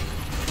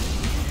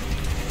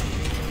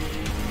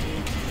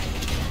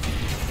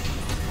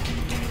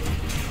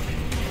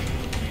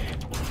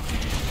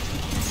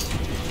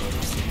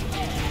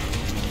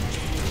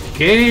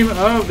 Game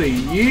of the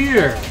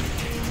year!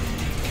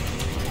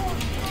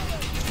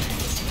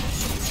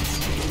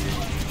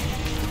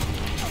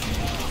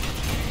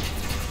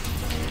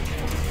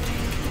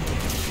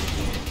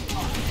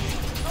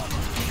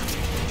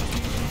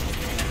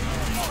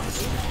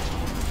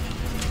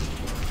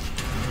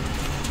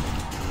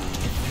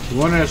 You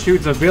wanna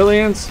shoot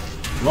civilians?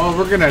 Well,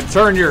 we're gonna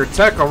turn your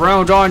tech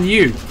around on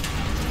you.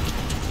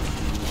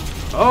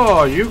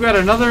 Oh, you got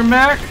another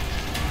mech?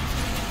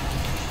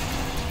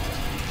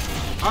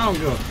 I don't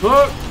give a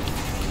fuck.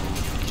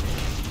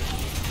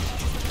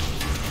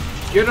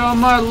 Get on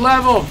my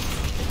level.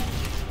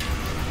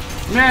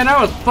 Man, I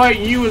was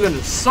fighting you with an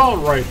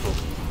assault rifle.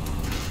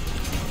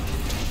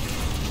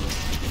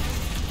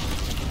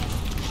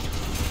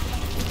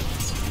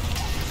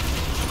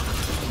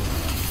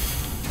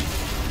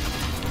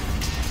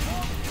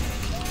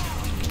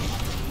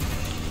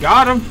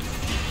 Got him.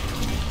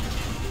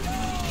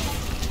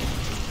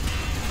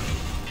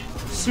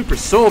 Super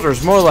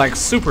soldiers, more like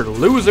super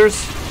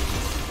losers.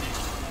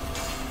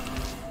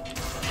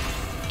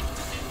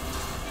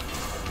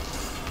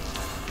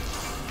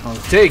 I'll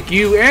take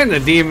you and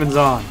the demons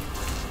on.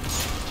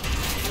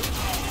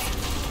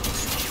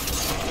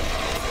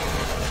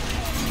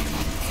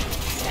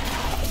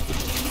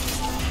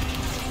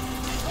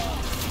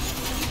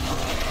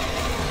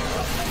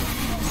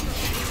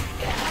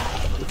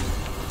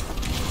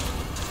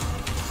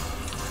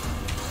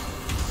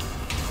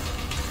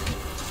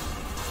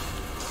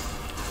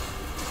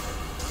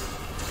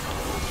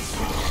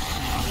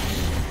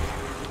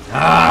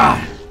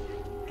 Ah!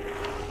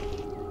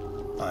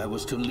 I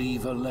was to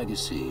leave a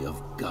legacy of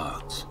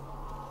gods.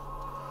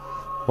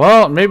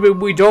 Well, maybe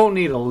we don't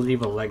need to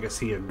leave a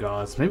legacy of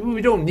gods. Maybe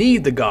we don't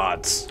need the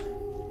gods.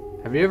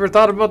 Have you ever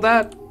thought about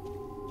that?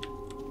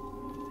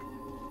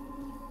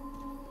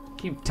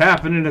 Keep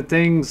tapping into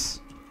things.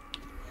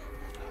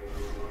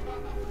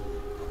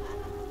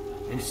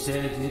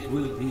 Instead, it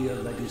will be a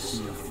legacy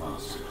of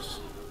monsters.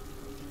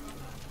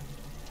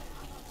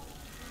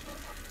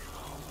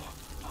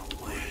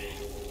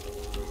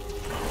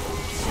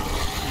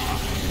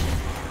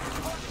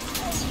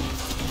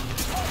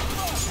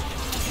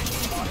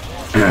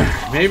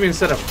 Maybe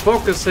instead of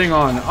focusing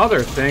on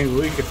other things,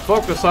 we could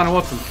focus on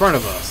what's in front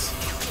of us.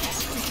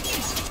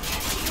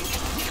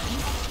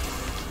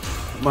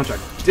 A bunch of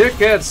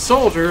dickhead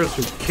soldiers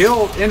who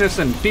kill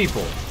innocent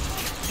people.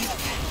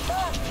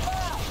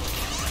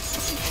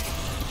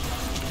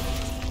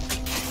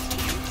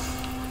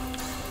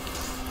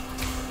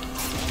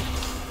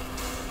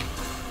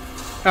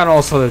 And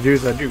also the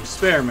dudes that do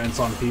experiments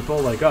on people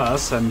like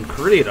us and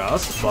create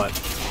us, but...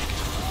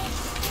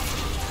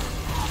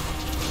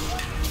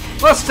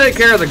 let's take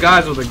care of the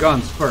guys with the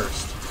guns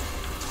first.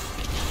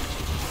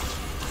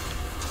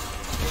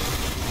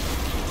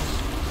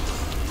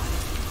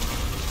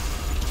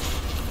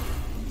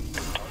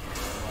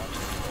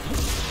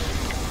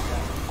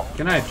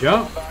 Can I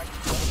jump?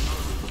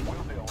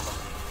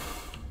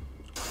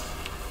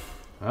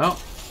 Well,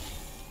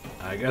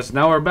 I guess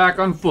now we're back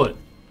on foot.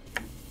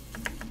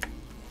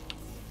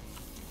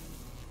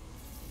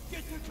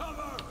 Get to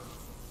cover!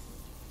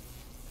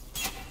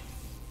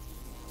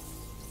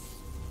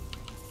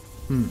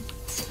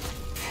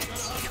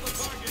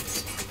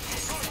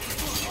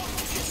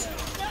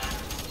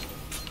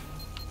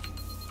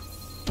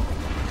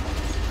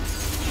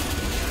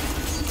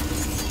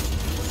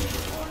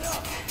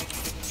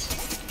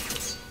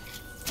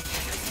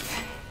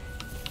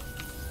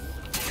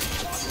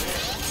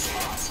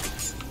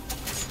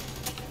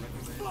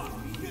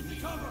 Get to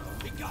cover!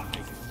 He got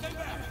me! Stay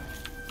back!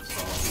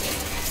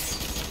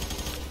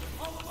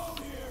 All alone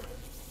here!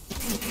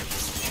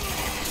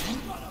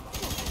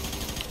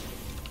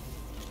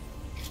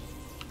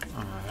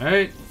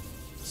 Alright.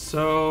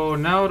 So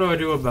now what do I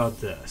do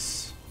about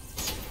this?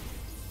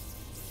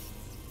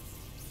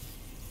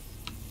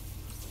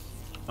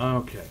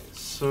 Okay,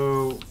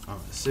 so I'm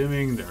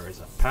assuming there is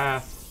a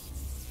path.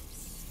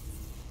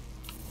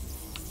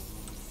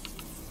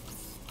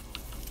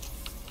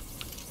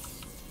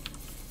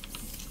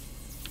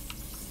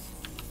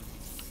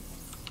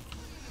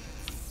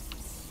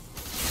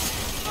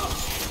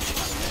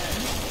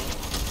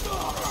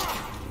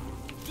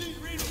 Need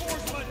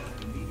reinforcements!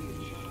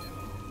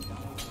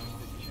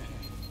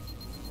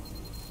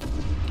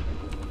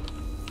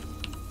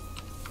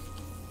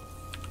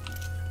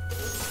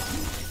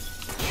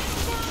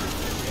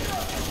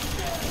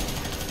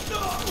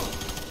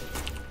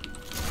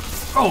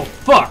 Oh,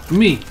 fuck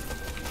me!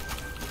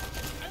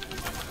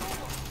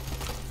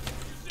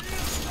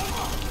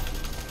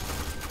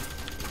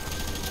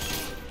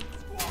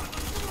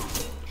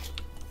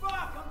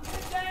 Fuck! I'm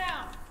getting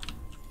down!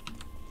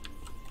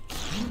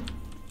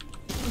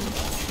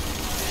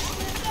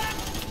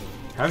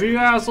 Have you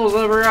assholes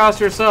ever asked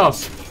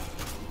yourselves,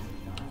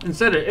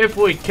 instead of if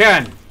we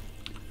can.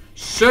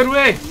 Should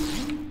we?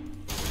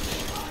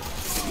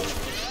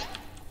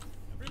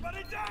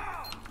 Everybody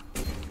down!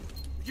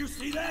 You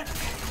see that?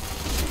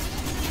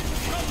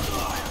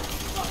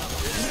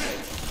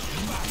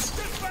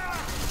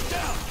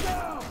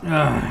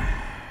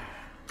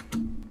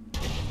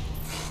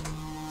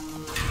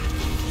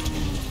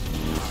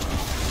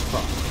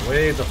 Fuck,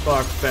 way the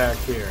fuck back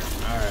here.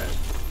 Alright.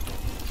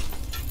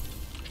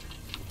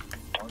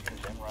 Target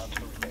is en route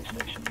to the relay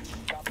station.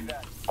 Copy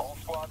that. All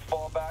squads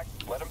fall back.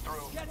 Let them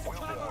through. We'll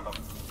deal with them.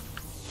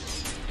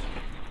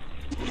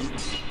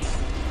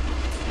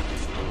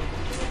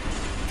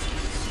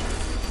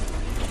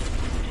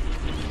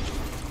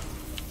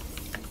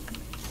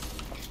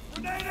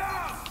 Grenade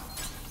out!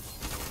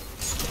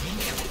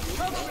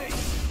 Cover me!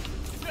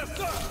 Yes,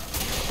 sir!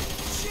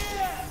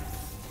 Shit!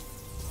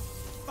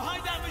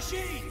 Behind that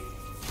machine!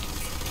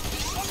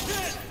 I'm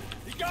hit!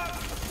 You got it!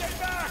 Stay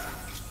back!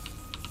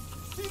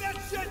 See that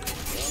shit?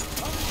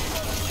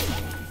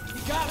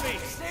 You got me!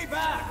 Stay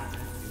back!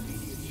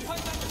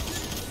 Behind that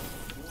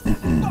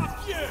machine!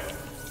 Fuck you!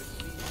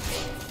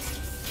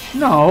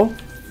 No.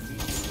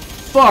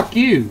 Fuck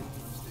you.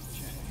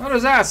 How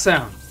does that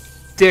sound,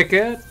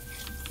 dickhead?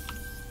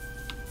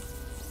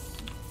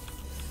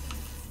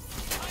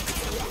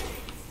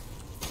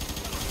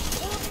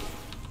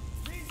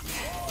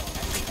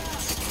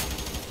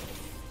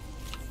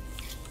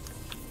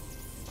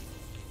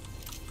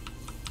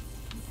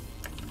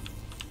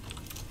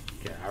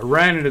 Yeah, I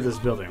ran into this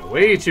building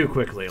way too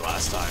quickly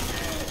last time.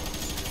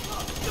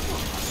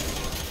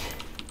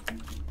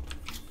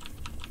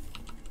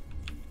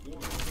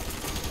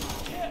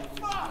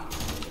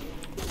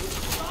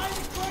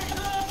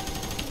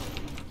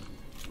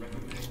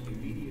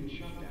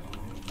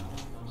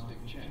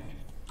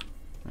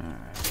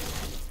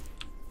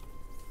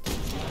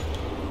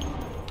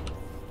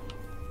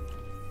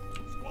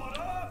 Squad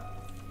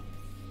up!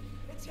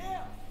 It's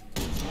here!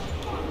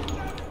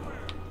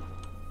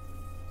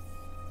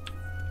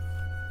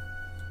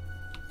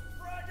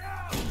 Frag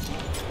out!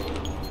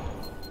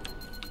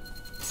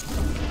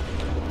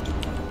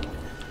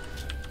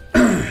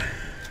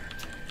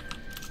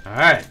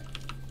 Alright.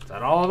 Is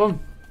that all of them?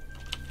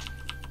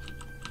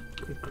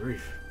 Good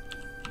grief.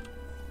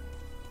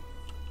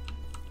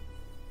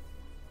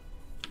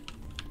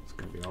 It's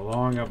gonna be a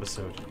long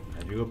episode.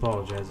 I do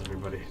apologize,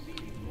 everybody.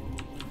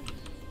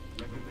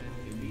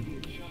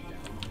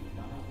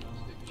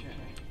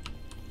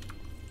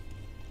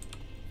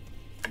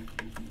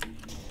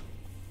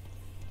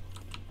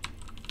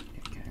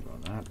 Can't go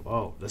that.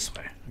 Whoa, this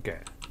way. Okay.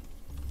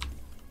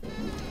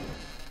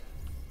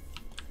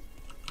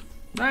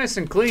 Nice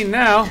and clean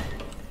now.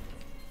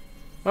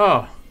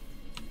 Oh.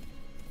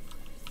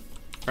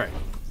 Right.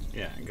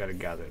 Yeah, I gotta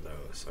gather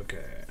those.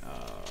 Okay.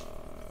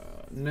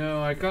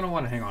 No, I kind of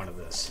want to hang on to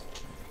this.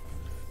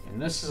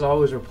 And this is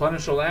always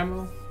replenishable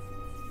ammo.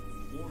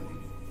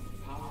 Warning.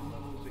 Power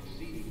levels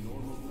exceeding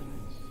normal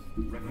limits.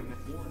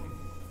 Warning.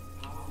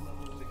 Power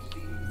levels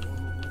exceeding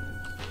normal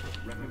limits.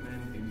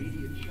 Recommend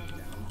immediate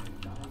shutdown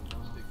and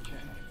diagnostic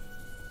check.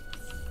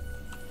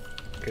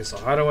 Okay, so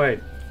how do I...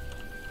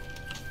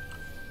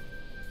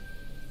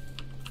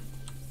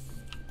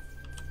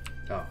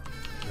 Oh,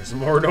 there's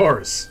more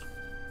doors.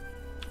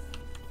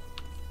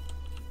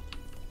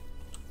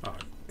 Oh,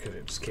 could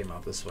have just came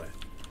out this way.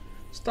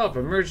 Stop,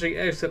 emergency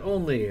exit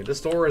only.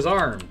 This door is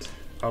armed.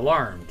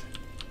 Alarmed.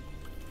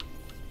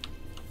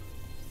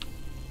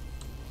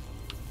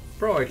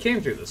 Bro, I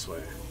came through this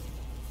way.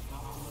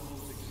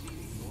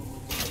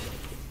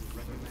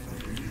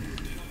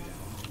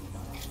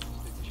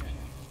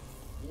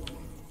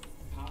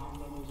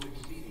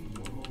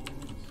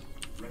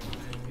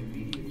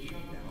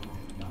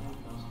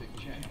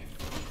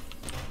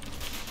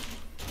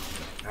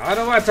 How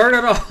do I turn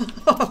it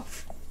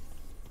off?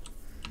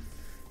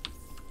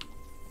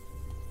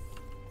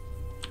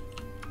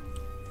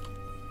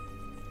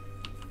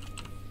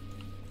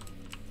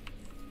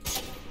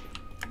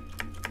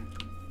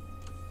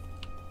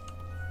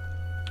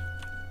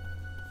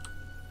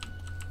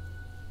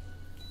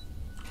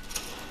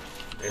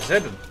 They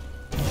said it.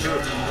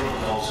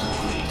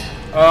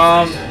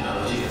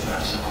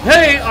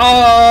 Hey,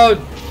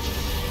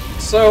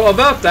 so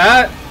about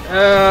that,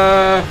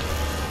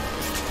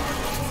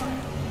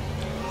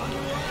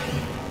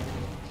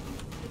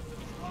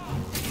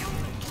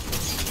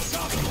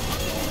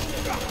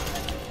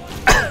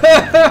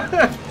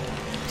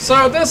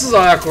 so this is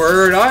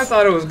awkward. I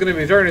thought it was going to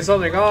be turning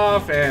something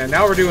off, and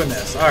now we're doing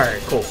this.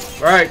 Alright, cool.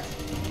 Alright.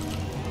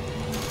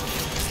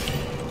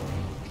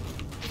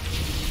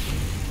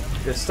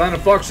 It's time to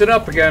fuck shit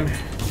up again.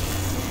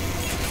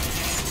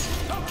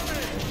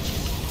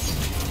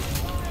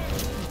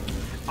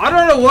 I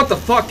don't know what the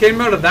fuck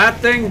came out of that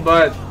thing,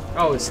 but...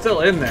 Oh, it's still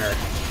in there.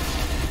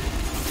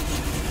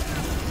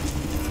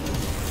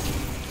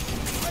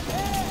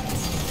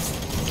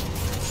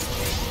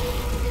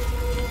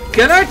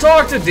 Can I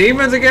talk to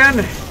demons again?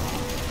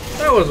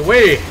 That was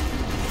way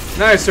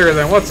nicer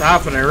than what's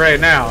happening right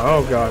now.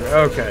 Oh god,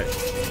 okay.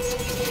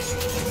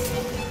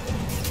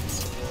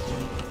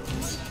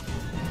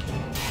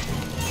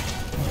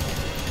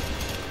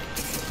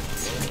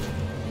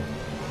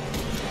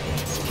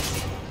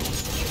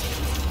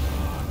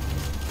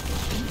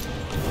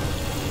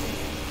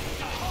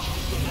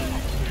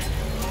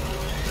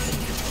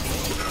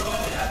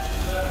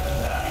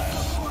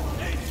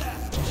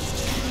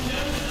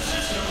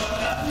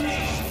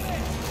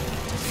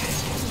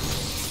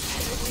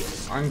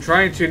 I'm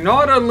trying to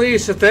not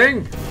unleash a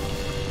thing.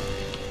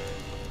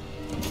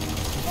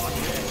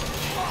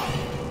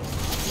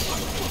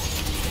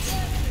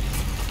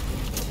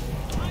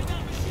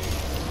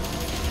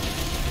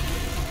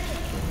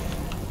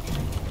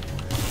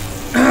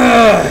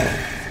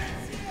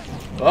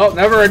 Well,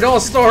 never a dull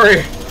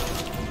story.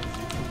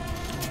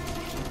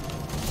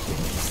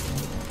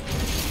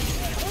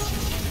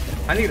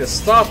 I need to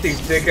stop these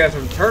dickheads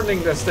from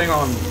turning this thing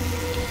on,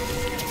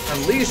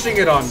 unleashing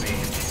it on me.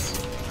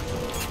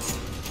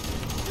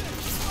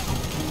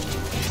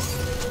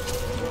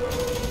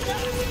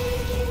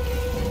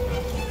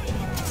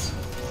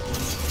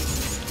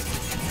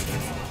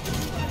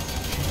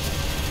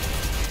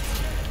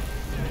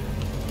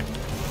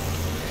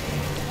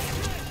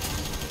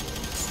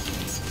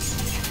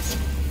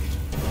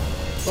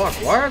 Fuck,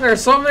 why are there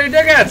so many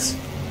dickheads?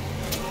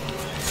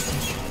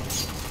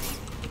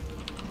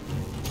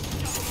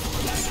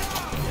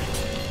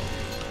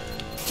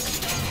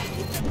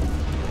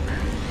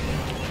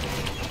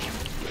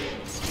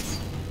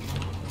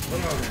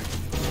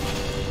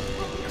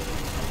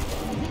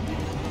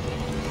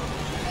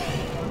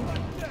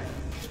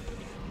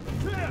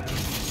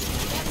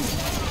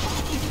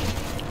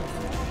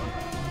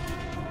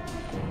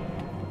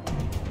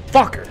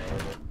 Fucker.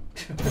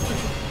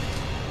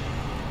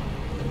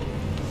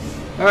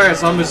 Alright,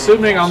 so I'm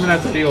assuming I'm gonna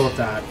have to deal with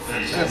that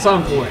at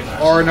some point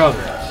or another.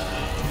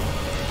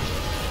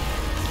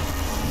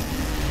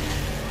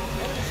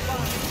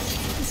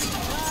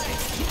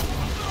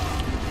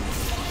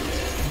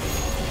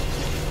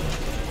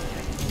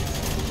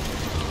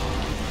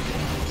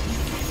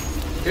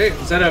 Okay,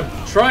 instead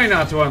of trying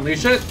not to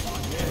unleash it,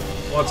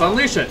 let's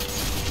unleash it.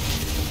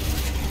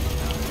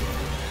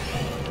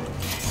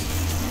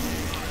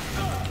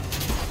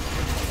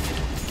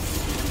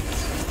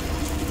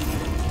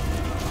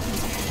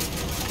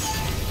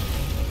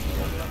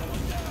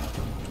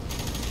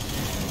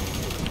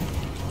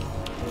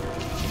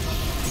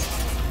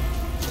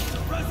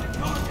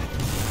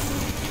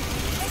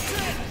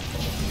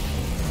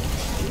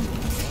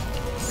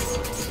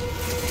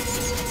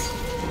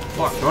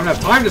 Fuck, don't have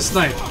time to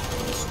snipe.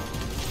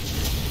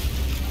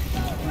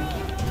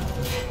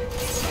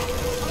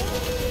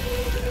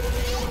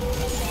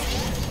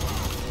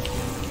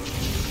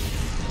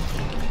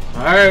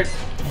 Alright,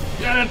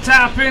 gotta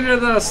tap into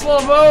the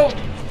slow-mo.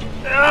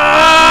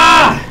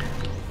 Ah!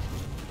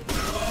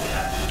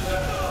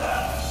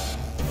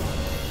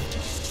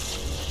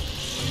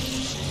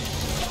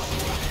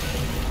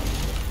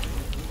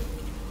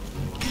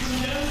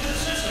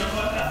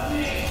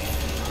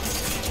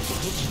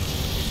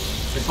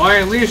 If I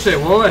unleash it,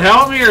 will it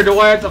help me, or do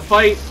I have to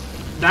fight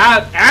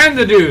that and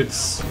the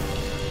dudes?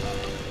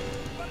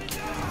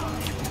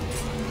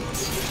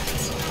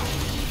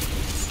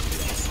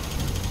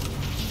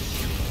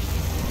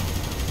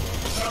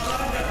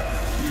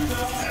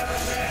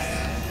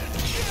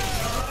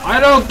 I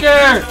don't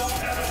care!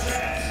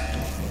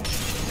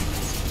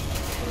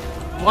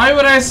 Why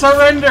would I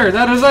surrender?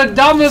 That is the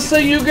dumbest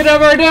thing you could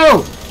ever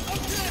do!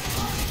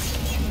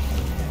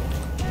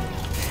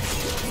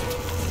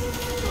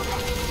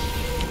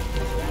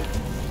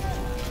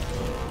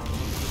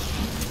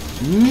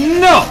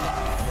 No!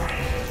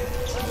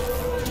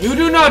 You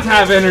do not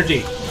have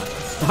energy.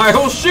 I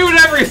will shoot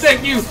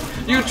everything you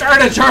try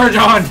to charge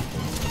on.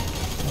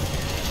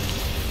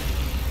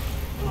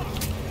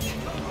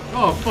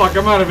 Oh fuck,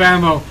 I'm out of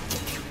ammo.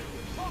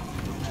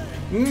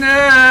 No!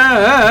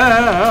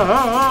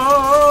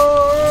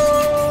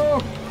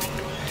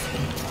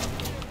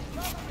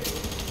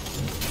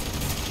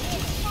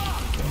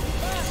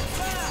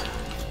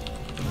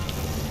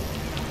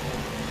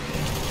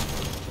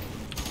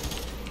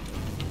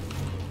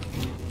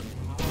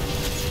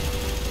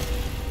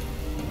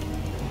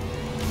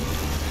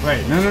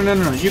 Wait,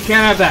 no, you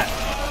can't have that.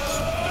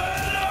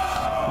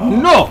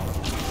 No!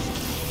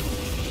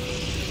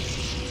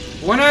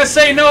 When I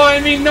say no, I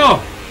mean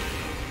no.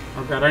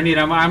 Oh god, I need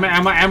ammo.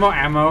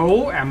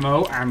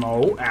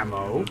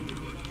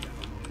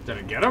 Did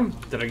I get him?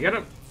 Did I get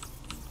him?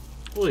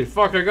 Holy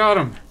fuck, I got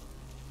him.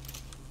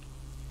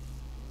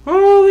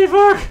 Holy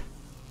fuck!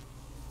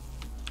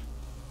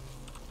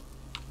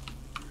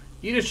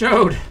 Eat a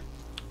chode.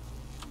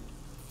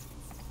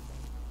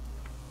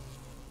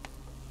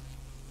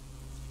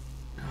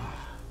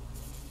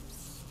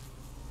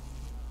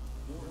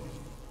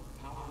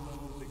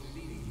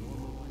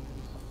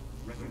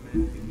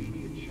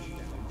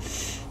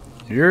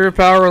 Your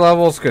power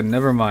levels could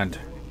never mind.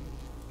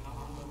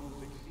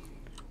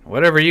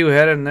 Whatever you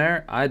had in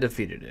there, I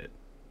defeated it.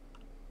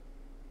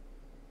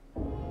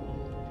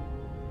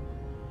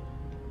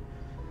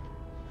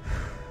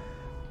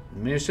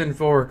 Mission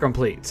 4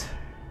 complete.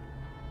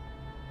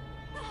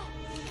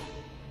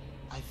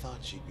 I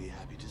thought you'd be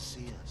happy to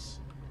see us.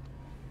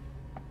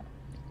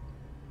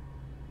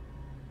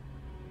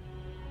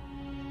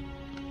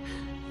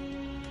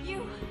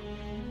 You!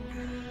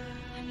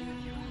 I knew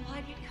if you were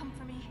alive, you'd come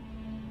for me.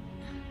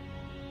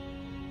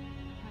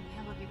 Where the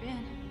hell have you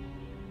been?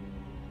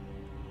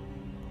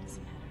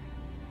 Doesn't matter.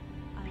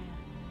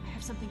 I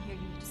have something here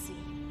you need to see.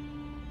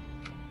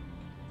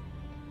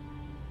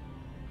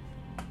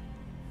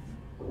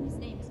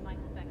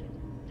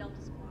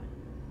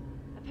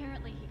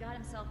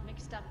 myself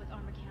mixed up with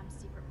Armacam's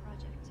secret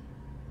project.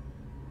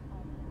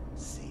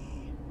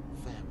 See,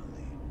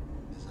 family,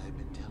 as I've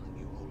been telling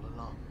you all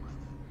along, brother.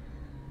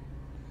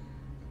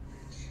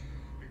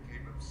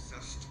 Became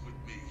obsessed with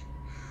me.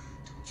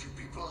 Don't you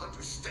people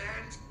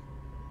understand?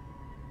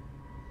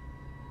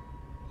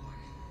 Why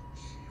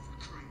she ever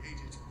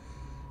created?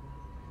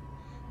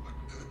 What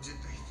good did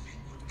they think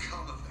would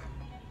come of that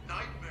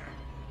nightmare?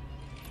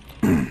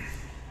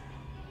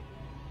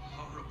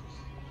 Horrible.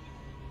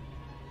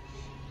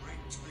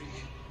 Raped me.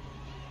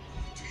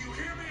 Do you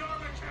hear me,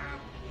 Armacam?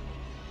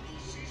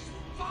 She's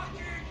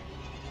fucking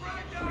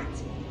pregnant!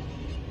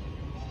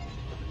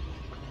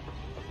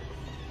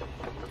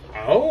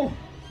 Oh?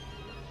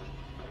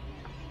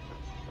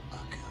 A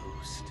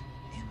ghost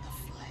in the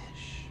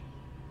flesh.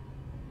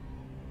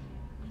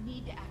 We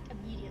need to act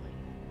immediately.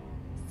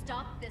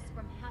 Stop this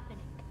from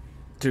happening.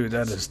 Dude,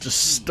 that is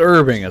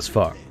disturbing as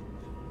fuck.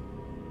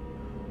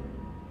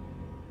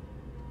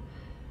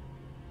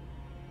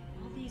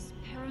 All these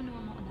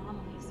paranormal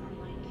anomalies are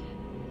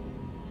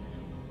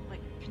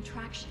like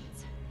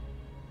contractions.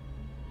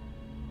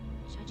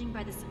 Judging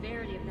by the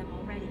severity of them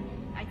already,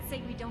 I'd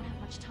say we don't have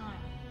much time.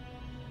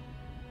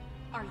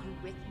 Are you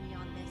with me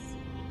on this?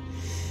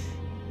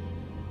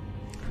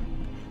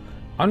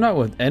 I'm not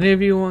with any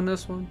of you on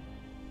this one.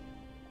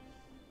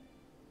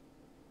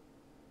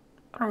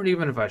 I don't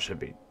even know if I should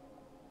be.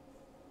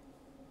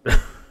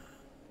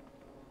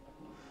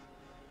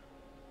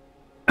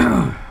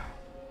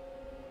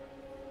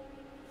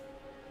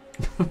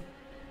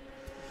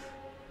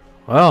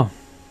 Well,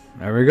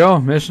 there we go.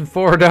 Mission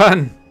 4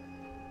 done.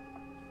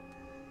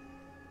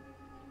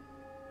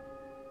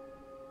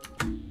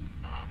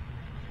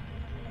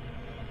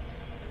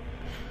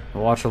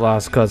 We'll watch the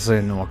last cutscene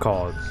and we'll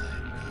call it.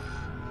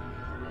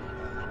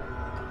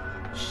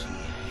 She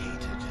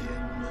hated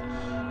him,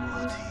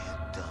 what he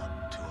had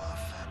done to our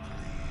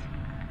family.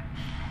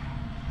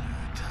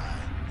 Her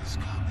time was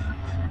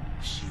coming.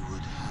 She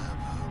would have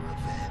her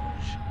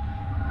revenge.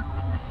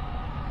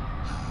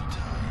 Her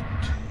time,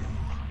 too,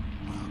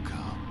 will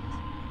come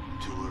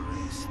to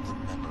erase the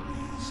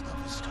memories of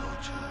his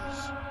tortures.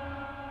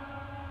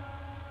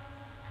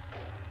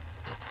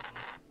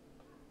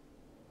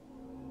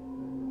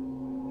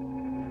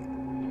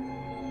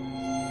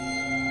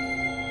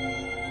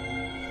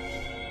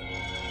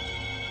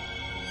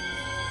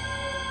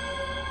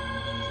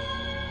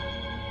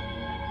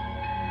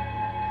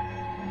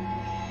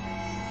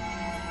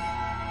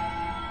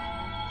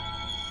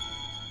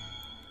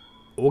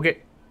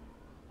 Okay.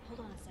 Hold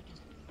on a second.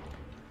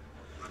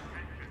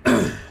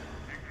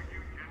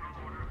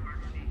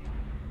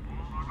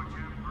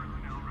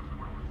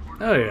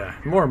 Oh yeah,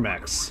 more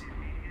mechs.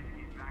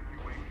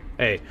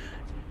 Hey,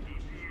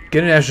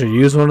 getting to actually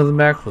use one of the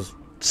mechs was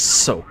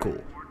so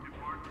cool.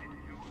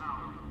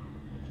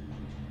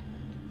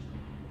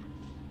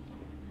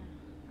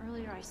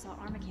 Earlier I saw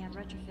Armacam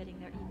retrofitting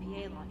their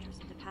E.P.A. launchers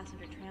into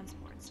passenger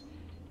transports.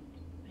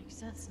 Makes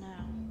sense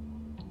now.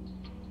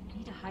 We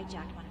need to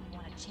hijack one if we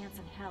want a chance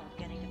in hell of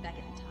getting to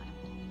Beckett in time.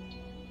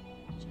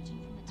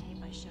 Judging from the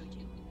tape I showed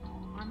you,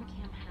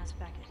 Armacam has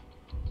Beckett.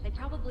 They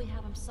probably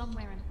have him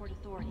somewhere in Port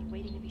Authority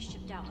waiting to be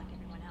shipped out like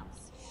everyone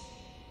else.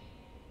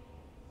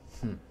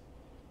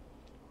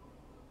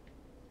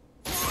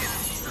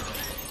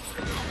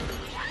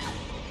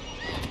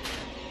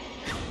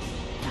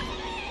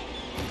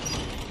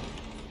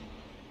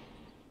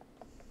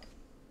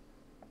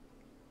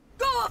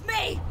 Go of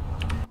me!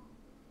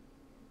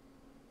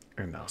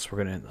 And now, so we're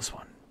gonna end this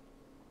one.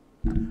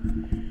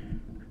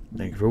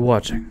 Thank you for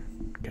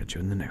watching. Catch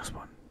you in the next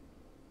one.